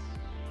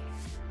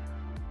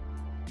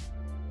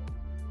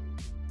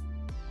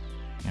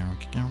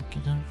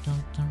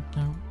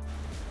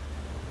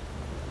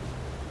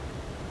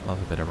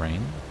 Love a bit of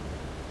rain.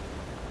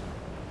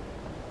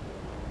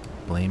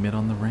 Blame it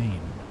on the rain.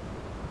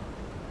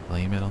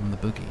 Blame it on the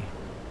boogie.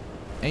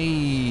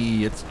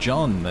 Hey, it's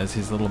John. There's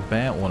his little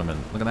bear ornament.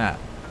 Look at that.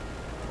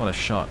 What a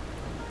shot.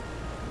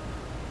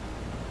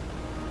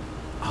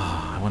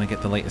 Ah, I want to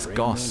get the latest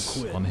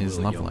goss on his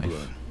love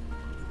life.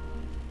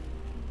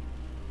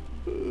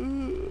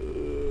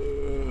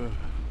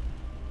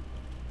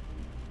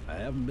 I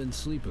haven't been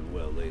sleeping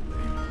well lately.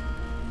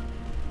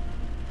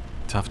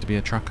 Tough to be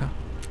a trucker?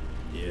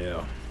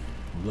 Yeah,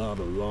 a lot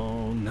of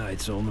long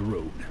nights on the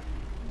road.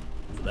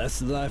 That's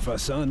the life I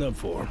signed up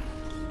for.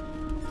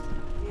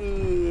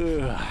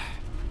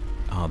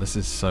 Oh, this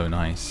is so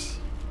nice.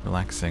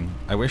 Relaxing.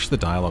 I wish the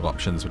dialogue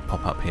options would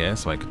pop up here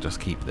so I could just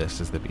keep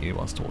this as the view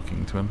whilst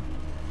talking to him.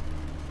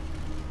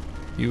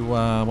 You,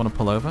 want to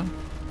pull over?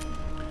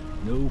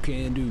 No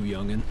can do,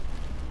 youngin'.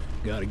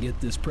 Gotta get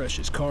this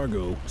precious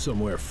cargo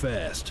somewhere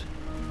fast.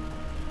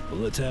 Well,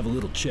 let's have a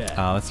little chat.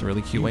 Ah, that's a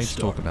really cute way to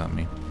talk about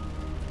me.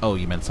 Oh,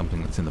 you meant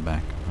something that's in the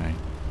back. Right.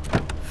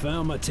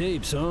 Found my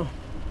tapes, huh?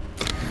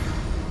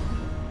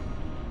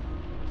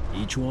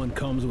 Each one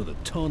comes with a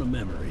ton of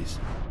memories.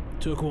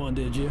 Took one,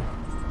 did you?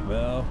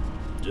 Well,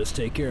 just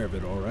take care of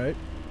it, all right?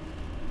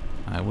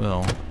 I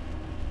will.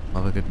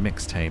 Love a good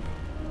mixtape.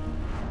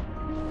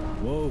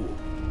 Whoa.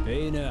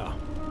 Hey now.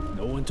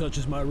 No one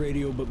touches my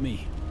radio but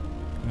me.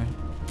 Okay.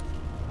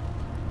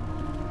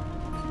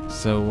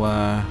 So,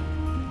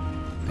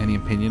 any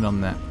opinion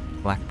on that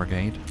Black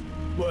Brigade?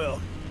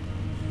 Well,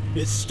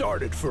 it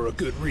started for a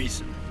good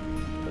reason.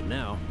 But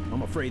now,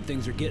 I'm afraid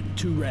things are getting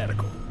too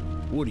radical.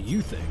 What do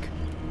you think?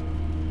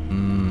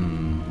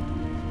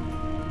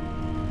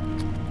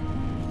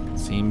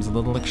 Seems a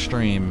little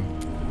extreme.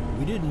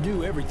 We didn't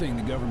do everything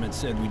the government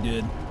said we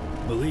did.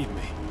 Believe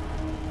me.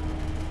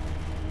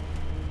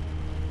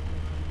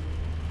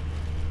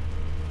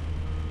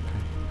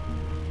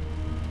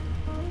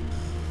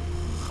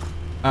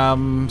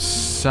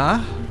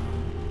 Sir?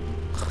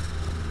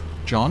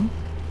 John?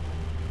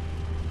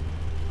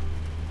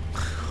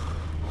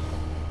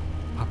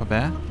 Papa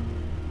Bear?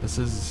 This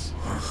is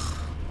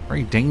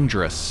very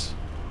dangerous.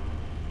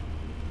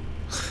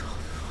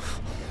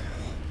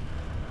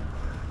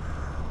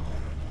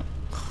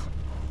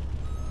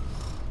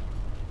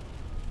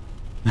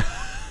 That's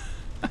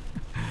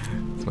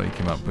why he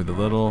came up with a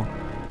little...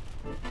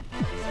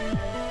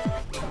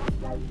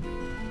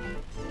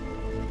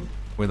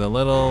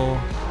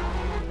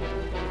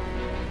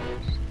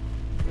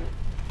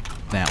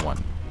 That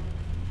one.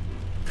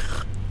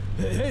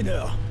 Hey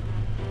now.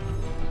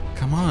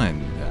 Come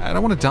on. I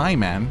don't want to die,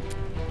 man.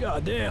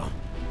 Goddamn.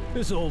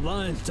 This old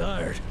lion's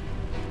tired.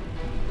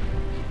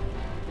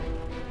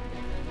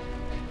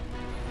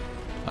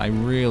 I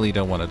really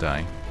don't want to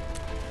die.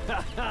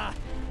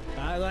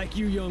 I like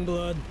you, young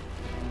blood.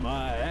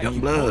 My Young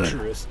blood.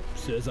 acupuncturist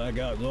says I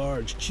got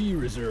large chi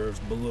reserves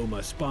below my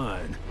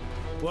spine.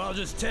 Well, I'll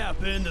just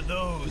tap into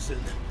those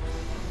and...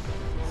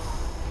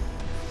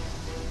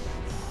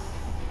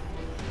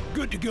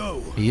 Good to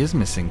go. He is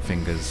missing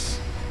fingers.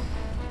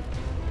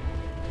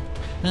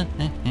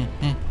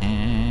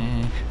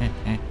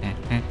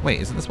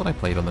 Wait, isn't this what I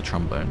played on the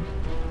trombone?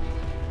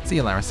 See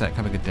you, Larasek.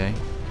 Have a good day.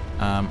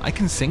 I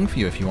can sing for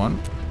you if you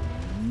want.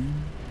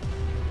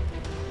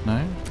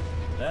 No?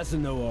 That's a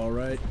no, all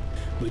right.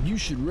 But you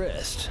should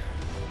rest.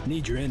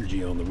 Need your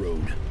energy on the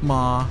road.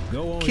 Ma.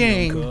 Go on,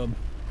 King. young cub.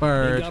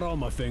 Bird. Ain't got all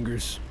my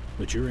fingers,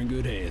 but you're in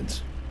good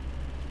hands.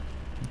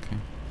 Okay.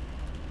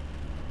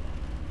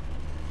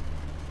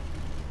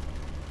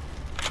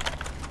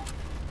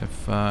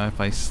 If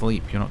I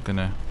sleep, you're not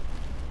gonna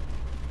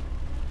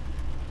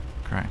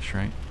crash,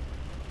 right?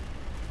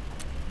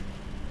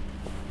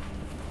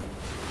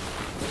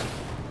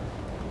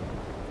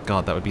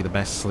 God, that would be the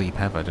best sleep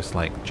ever, just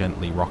like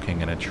gently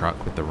rocking in a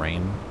truck with the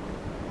rain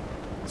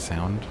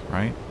sound,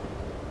 right?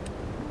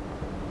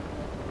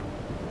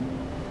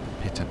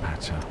 Pitter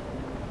patter.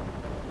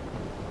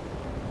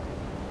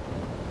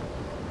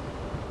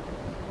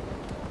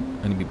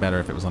 Only be better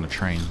if it was on a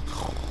train.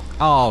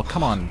 Oh,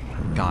 come on,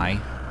 guy.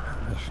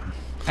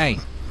 Hey.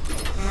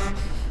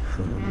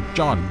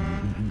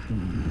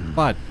 John.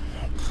 Bud.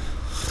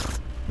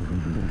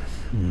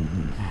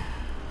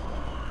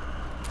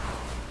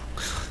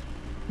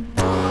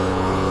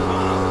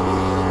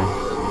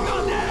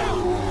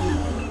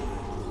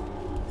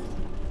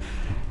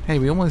 Hey,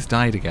 we almost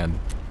died again.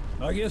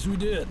 I guess we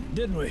did,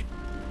 didn't we?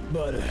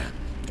 But,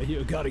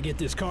 you gotta get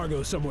this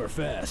cargo somewhere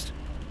fast.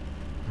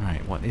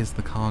 Alright, what is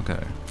the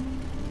cargo?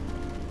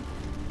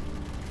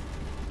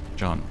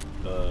 John.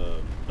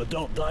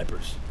 Adult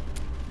diapers.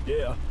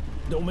 Yeah,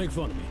 don't make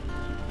fun of me.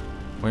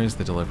 Where's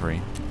the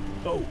delivery?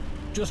 Oh,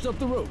 just up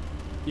the road.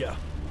 Yeah,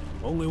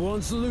 only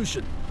one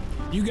solution.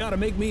 You gotta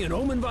make me an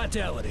Omen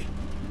Vitality.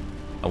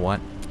 A what?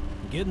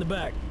 Get in the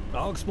back.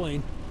 I'll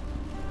explain.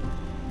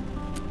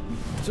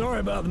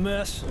 Sorry about the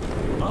mess.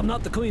 I'm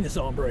not the cleanest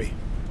hombre.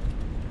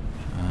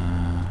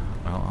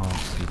 Well,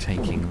 I'll be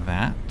taking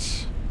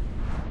that.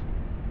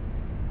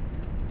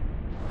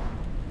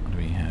 What do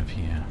we have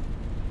here?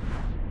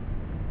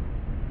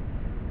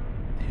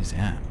 Who's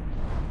that?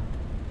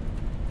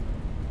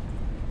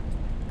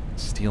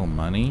 Steal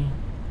money?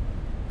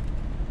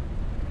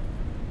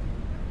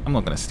 I'm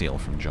not gonna steal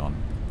from John.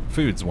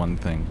 Food's one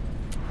thing.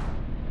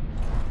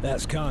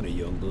 That's Connie,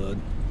 young blood.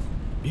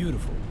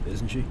 Beautiful,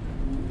 isn't she?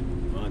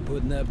 Mind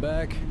putting that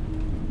back?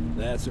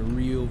 That's a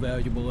real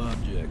valuable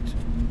object.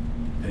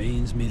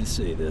 Pains me to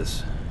say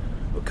this,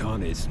 but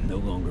Connie's no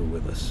longer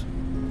with us.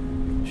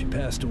 She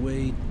passed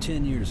away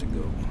 10 years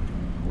ago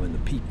when the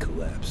peak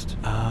collapsed.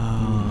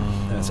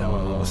 Oh. That's how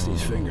I lost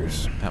these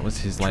fingers. That was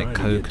his, like, Trying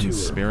to get to her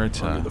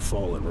co-conspirator. under the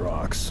fallen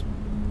rocks.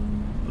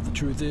 But the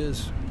truth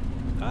is,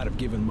 I'd have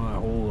given my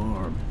whole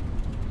arm,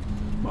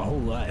 my whole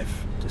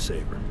life to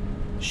save her.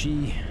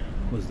 She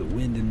was the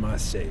wind in my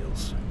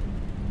sails.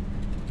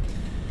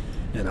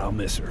 And I'll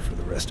miss her for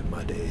the rest of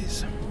my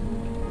days.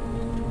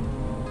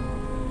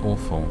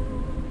 Awful.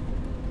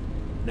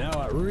 Now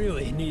I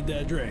really need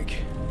that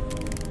drink.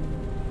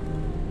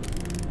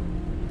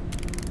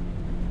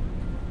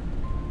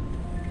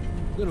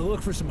 Gonna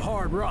look for some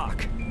hard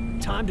rock.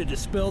 Time to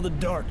dispel the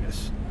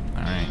darkness.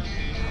 Alright.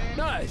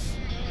 Nice.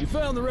 You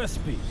found the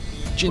recipe.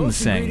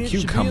 Ginseng,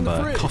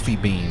 cucumber, coffee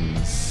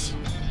beans.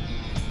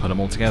 Put them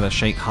all together,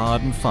 shake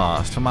hard and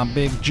fast for my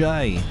big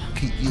J.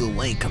 Keep you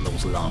awake on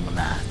those long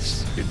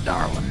nights, you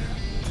darling.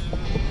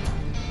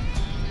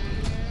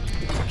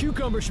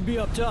 Cucumber should be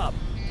up top.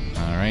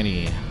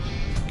 Alrighty.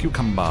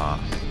 Cucumber.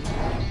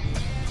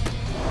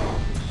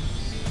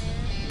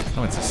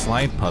 Oh, it's a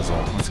slide puzzle.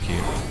 That's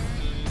cute.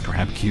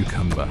 Grab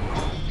cucumber.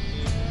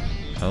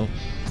 Oh,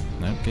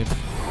 no, give.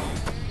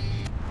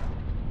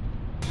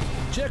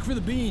 Check for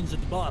the beans at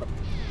the bottom.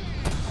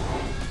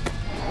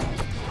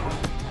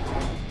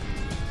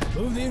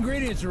 Move the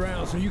ingredients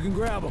around so you can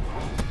grab them.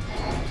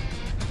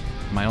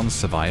 Am I on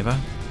Survivor?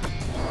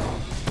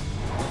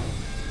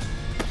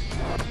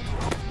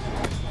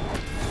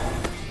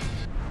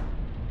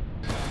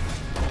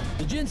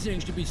 The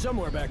ginseng should be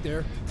somewhere back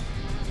there.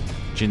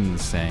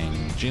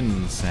 Ginseng,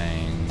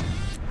 ginseng.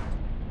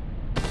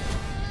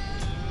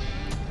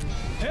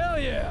 Hell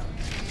yeah!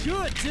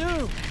 Good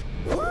too!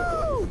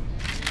 Woo!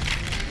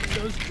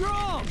 So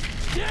strong!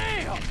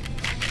 Damn!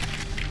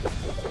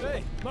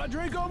 Hey, my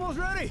drink almost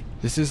ready?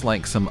 This is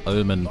like some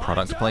Omen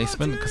product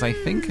placement, because I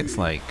think it's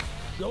like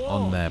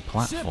on their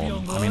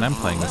platform. I mean, I'm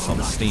playing this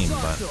on Steam,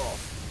 but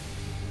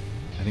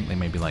I think they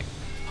maybe like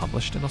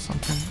published it or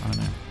something. I don't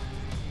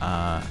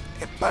know.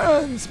 It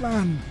burns,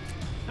 man!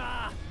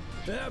 Ha!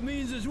 That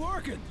means it's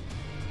working.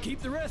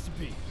 Keep the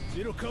recipe.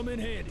 It'll come in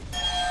handy.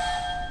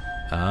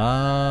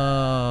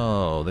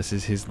 Oh, this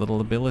is his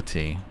little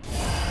ability.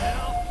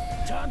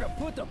 Now, time to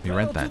put the We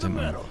read that, didn't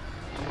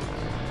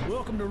we?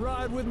 Welcome to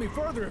ride with me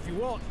further if you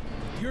want.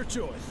 Your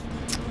choice.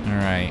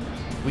 Alright.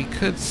 We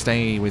could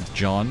stay with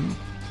John,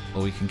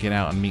 or we can get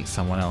out and meet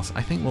someone else.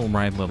 I think we'll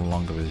ride a little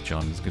longer with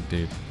John. He's a good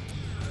dude.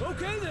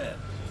 Okay then.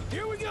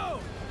 Here we go.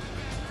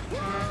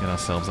 Get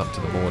ourselves up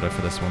to the border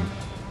for this one.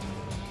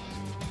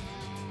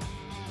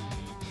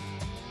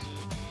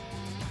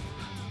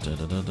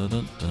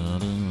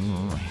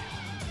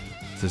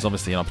 There's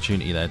obviously an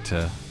opportunity there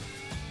to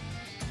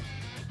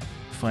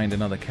find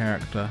another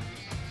character.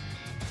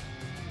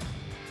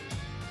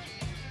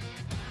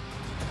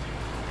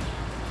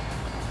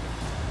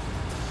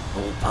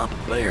 Old Papa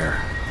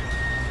Blair.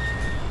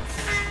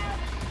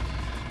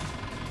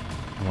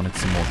 I wanted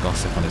some more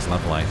gossip on his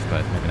love life,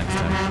 but maybe next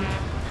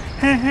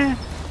time.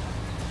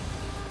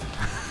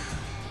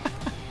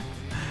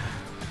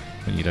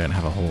 When you don't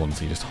have a horn,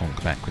 so you just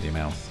honk back with your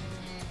mouth.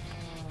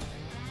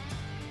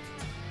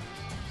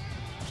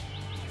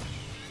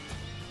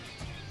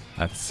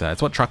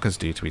 It's what truckers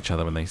do to each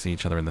other when they see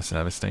each other in the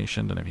service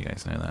station. Don't know if you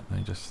guys know that.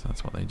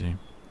 That's what they do.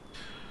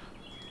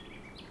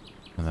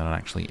 And they're not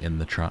actually in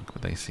the truck,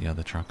 but they see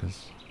other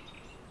truckers.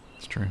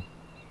 It's true.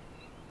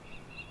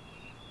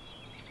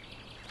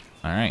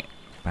 Alright,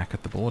 back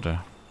at the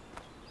border.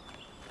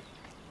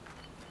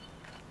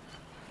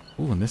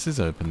 Ooh, and this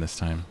is open this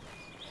time.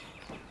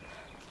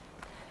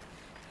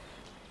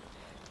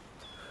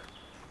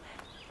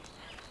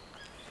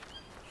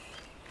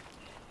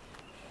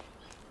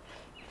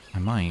 I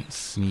might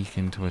sneak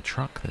into a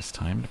truck this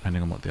time,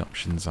 depending on what the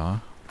options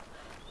are.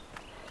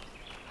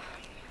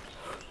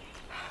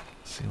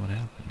 See what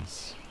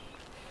happens.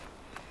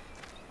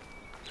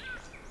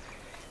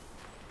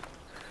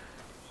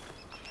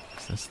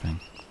 What's this thing?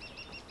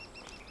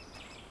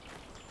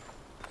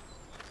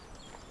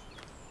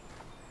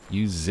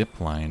 Use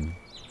zipline.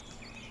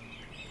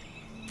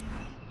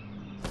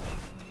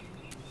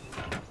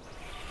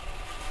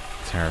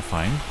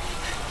 Terrifying.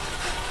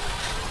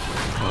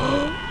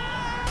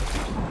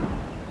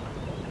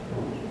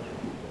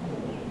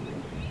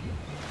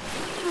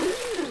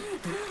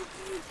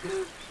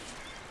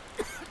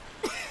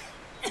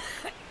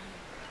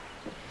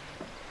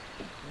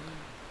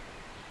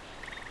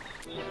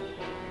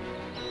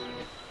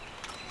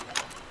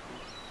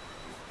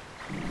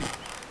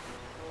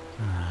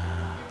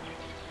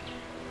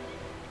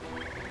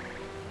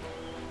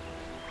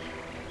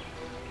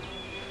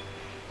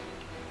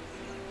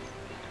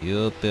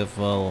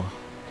 Beautiful.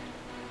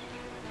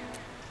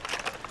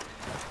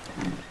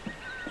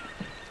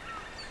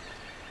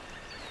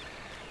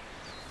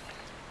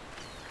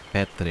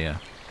 Petria.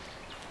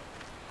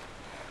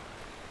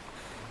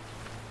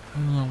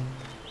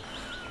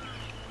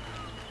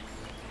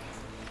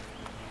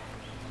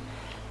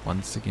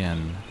 Once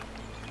again,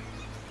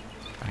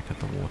 back at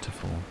the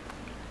waterfall.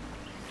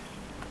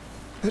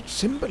 That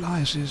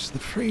symbolizes the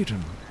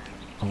freedom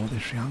of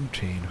this young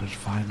teen who's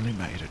finally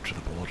made it to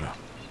the border.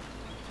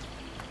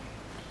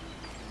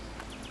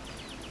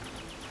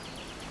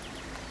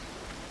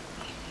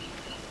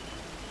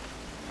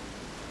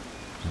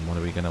 And what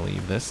are we going to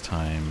leave this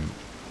time?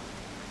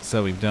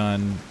 So we've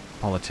done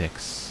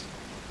politics.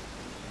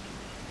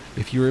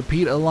 If you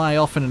repeat a lie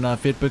often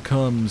enough, it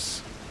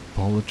becomes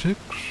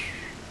politics.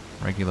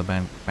 Regular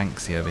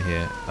Banksy over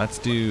here. Let's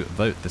do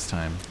vote this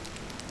time.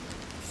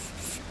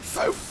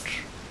 Vote!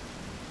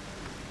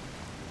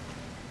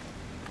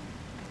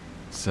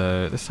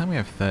 So this time we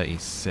have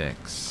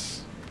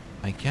 36.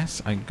 I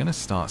guess I'm going to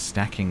start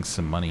stacking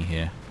some money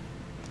here.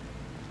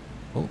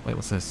 Oh, wait,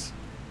 what's this?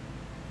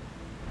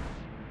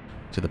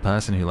 To the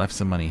person who left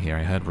some money here,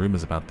 I heard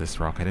rumors about this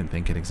rock. I didn't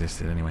think it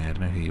existed anyway. I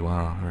don't know who you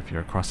are, or if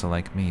you're a crosser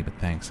like me, but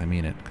thanks, I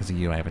mean it. Because of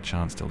you, I have a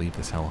chance to leave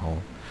this hellhole.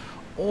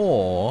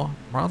 Or,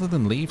 rather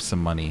than leave some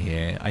money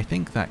here, I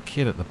think that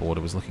kid at the border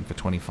was looking for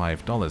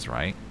 $25,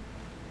 right?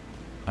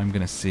 I'm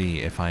gonna see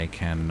if I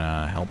can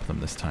help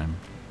them this time,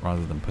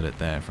 rather than put it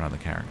there for another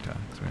character,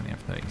 because we only have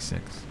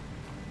 36.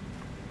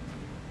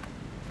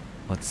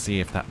 Let's see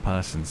if that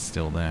person's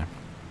still there.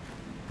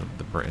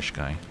 The British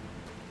guy.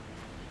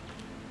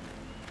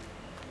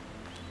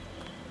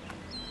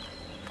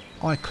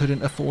 I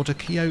couldn't afford a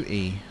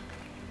Coyote.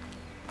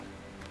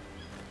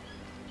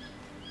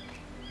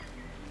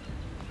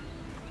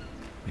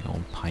 Big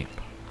old pipe.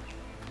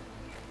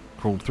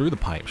 Crawled through the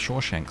pipe,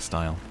 Shawshank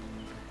style.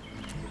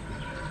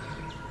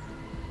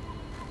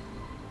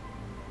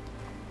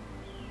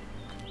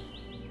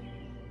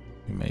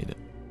 We made it.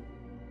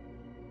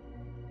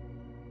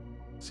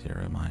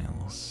 0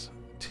 miles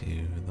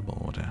to the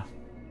border.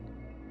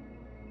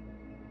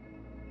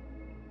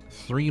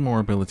 3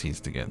 more abilities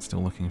to get.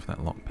 Still looking for that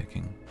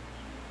lockpicking.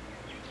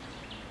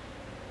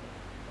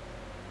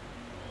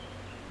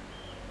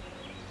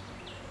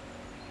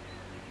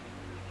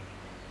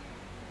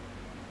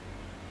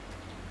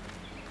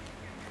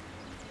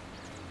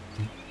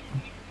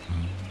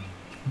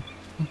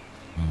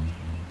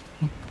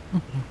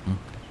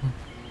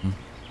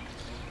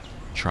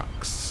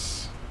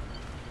 Trucks.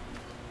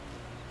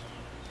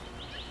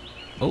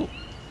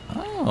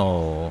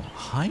 Oh,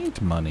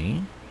 hide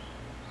money.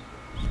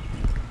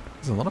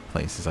 There's a lot of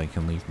places I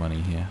can leave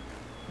money here.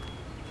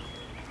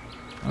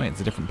 Oh wait,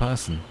 it's a different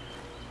person.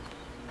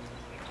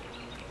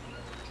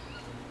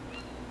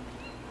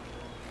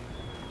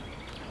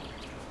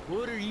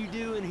 What are you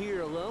doing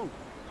here alone?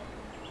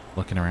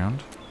 Looking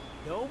around.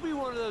 Don't be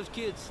one of those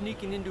kids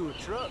sneaking into a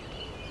truck.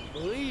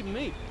 Believe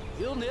me,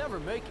 you'll never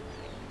make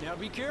it. Now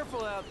be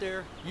careful out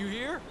there. You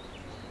hear?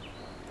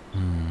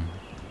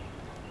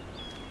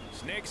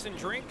 Snacks and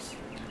drinks?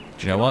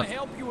 Do you know what? Can I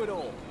help you at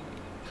all?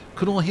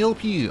 Could I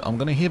help you? I'm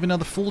gonna have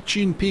another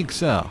fortune pig,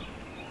 sir.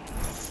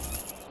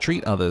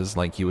 Treat others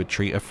like you would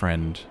treat a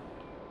friend,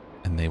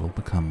 and they will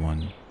become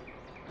one.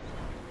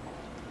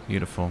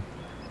 Beautiful.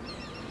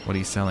 What are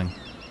you selling?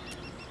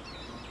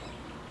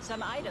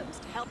 Some items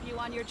to help you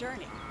on your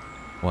journey.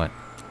 What?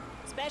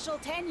 Special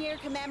 10-year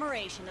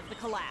commemoration of the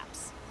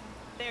collapse.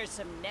 There's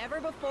some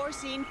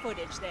never-before-seen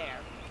footage there.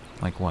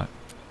 Like what?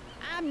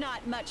 I'm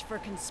not much for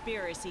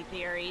conspiracy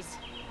theories,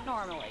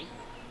 normally.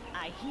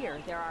 I hear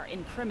there are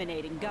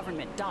incriminating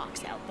government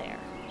docs out there.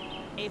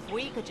 If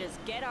we could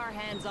just get our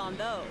hands on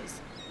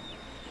those.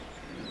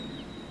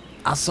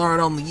 I saw it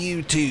on the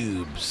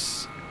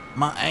YouTubes.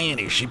 My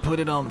auntie, she put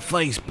it on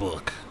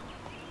Facebook.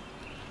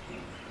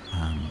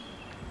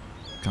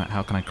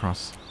 How can I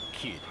cross?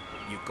 Kid,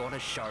 you've got to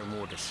show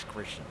more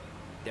discretion.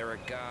 There are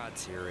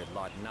guards here who'd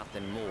like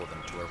nothing more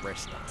than to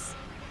arrest us.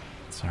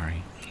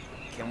 Sorry.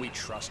 Can we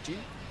trust you?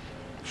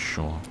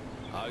 Sure.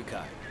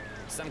 Okay.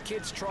 Some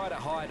kids try to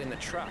hide in the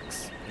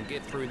trucks and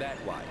get through that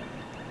way.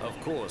 Of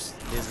course,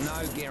 there's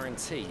no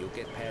guarantee you'll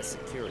get past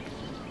security.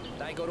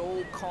 They got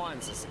all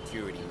kinds of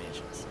security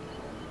measures.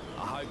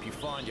 I hope you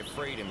find your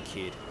freedom,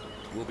 kid.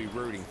 We'll be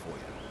rooting for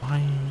you.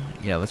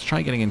 Yeah, let's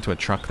try getting into a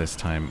truck this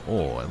time.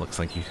 Or it looks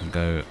like you can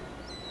go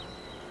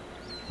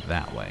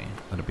that way.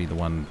 That'll be the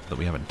one that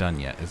we haven't done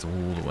yet. Is all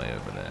the way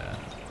over there.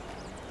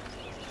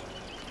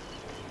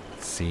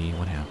 Let's see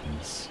what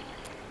happens.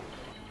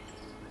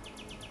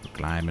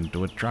 Climb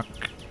into a truck.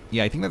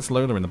 Yeah, I think that's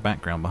Lola in the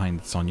background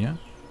behind Sonia.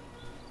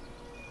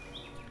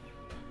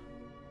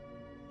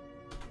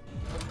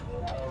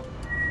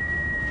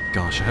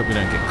 Gosh, I hope we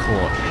don't get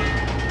caught.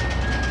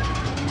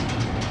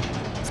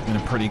 It's been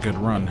a pretty good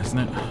run,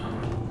 hasn't it?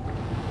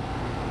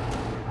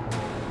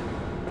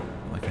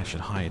 Like I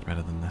should hide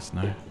better than this,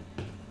 no?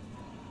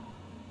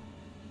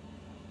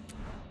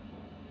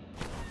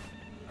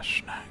 A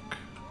snack.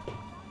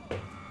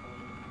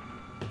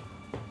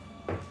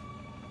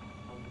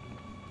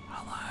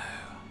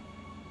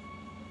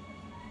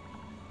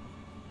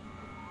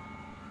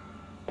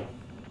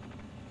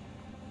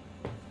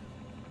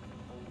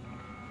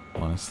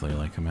 Honestly,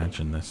 like,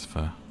 imagine this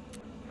for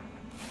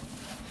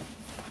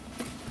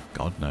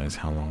God knows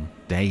how long.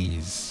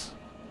 Days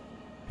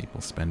people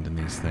spend in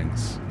these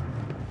things.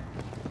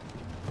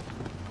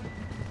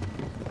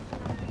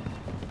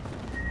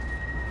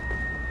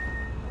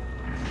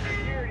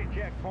 Security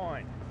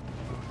checkpoint.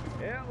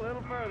 Yeah, a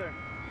little further.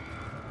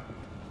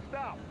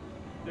 Stop.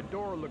 The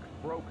door looks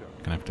broken.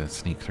 Gonna have to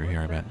sneak through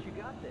here, I bet. You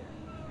got there?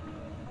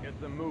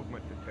 It's a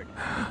movement detector.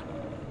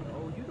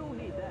 Oh, you don't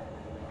need that.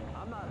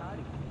 I'm not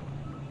hiding.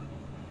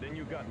 Then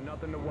you got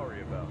nothing to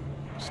worry about.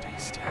 Stay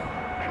still.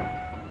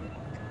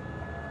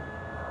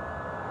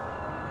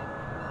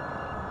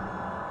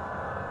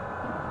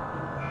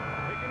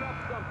 Picking up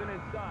something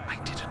inside. I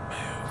didn't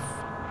move.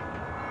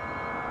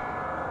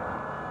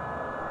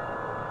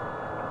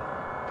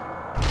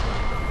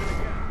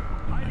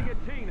 Hiding a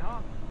teen,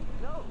 huh?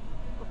 No,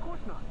 of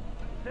course not.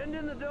 Send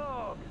in the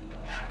dog.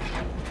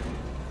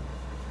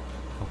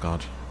 Oh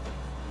God.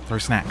 Throw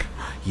snack.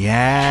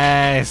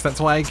 Yes, that's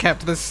why I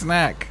kept the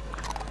snack.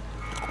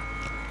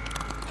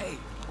 Hey,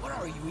 what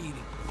are you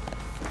eating?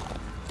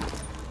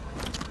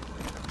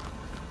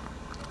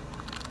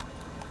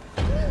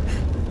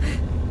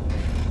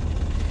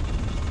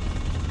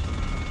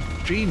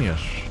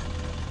 Genius.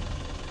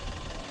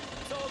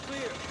 It's all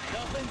clear.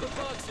 Nothing but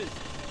boxes.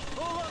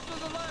 Pull up to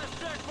the last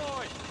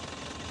checkpoint.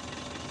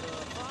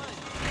 Fine.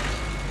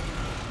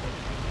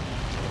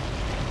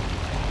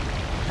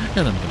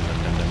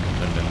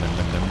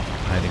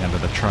 Hiding under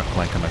the truck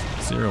like I'm a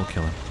serial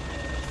killer.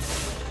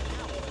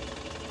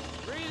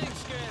 Breathing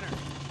scanner.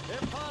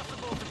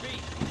 Impossible to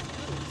beat.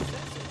 Little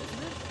excessive,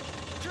 isn't it?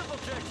 Triple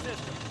check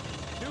system.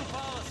 New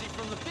policy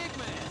from the big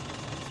man.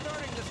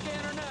 Starting the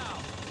scanner now.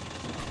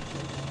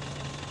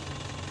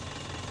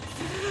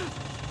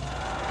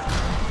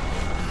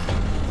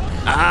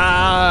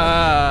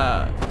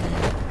 Ah!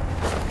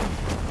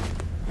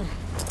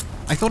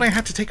 I thought I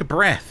had to take a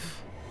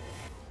breath.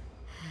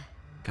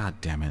 God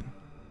damn it.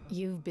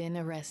 You've been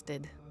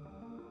arrested.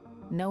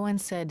 No one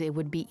said it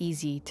would be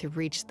easy to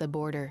reach the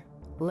border,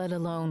 let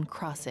alone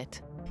cross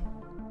it.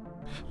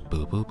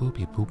 Boop, boop,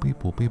 boopy, boopy,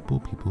 boopy,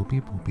 boopy,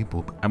 boopy, boopy,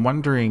 boop. I'm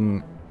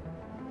wondering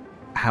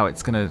how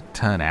it's gonna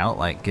turn out,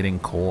 like getting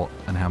caught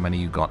and how many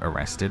you got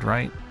arrested,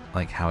 right?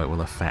 Like how it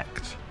will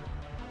affect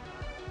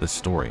the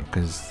story,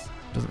 because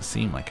it doesn't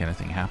seem like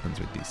anything happens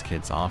with these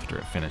kids after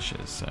it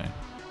finishes, so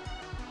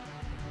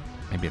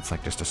maybe it's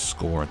like just a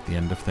score at the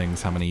end of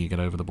things, how many you get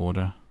over the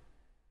border.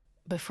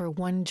 But for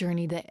one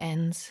journey that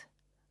ends,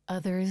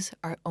 others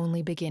are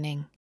only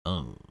beginning.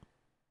 Oh,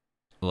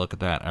 look at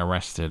that,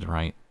 arrested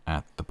right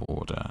at the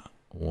border.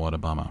 What a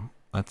bummer.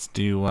 Let's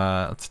do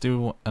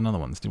another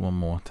one. Let's do one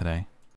more today.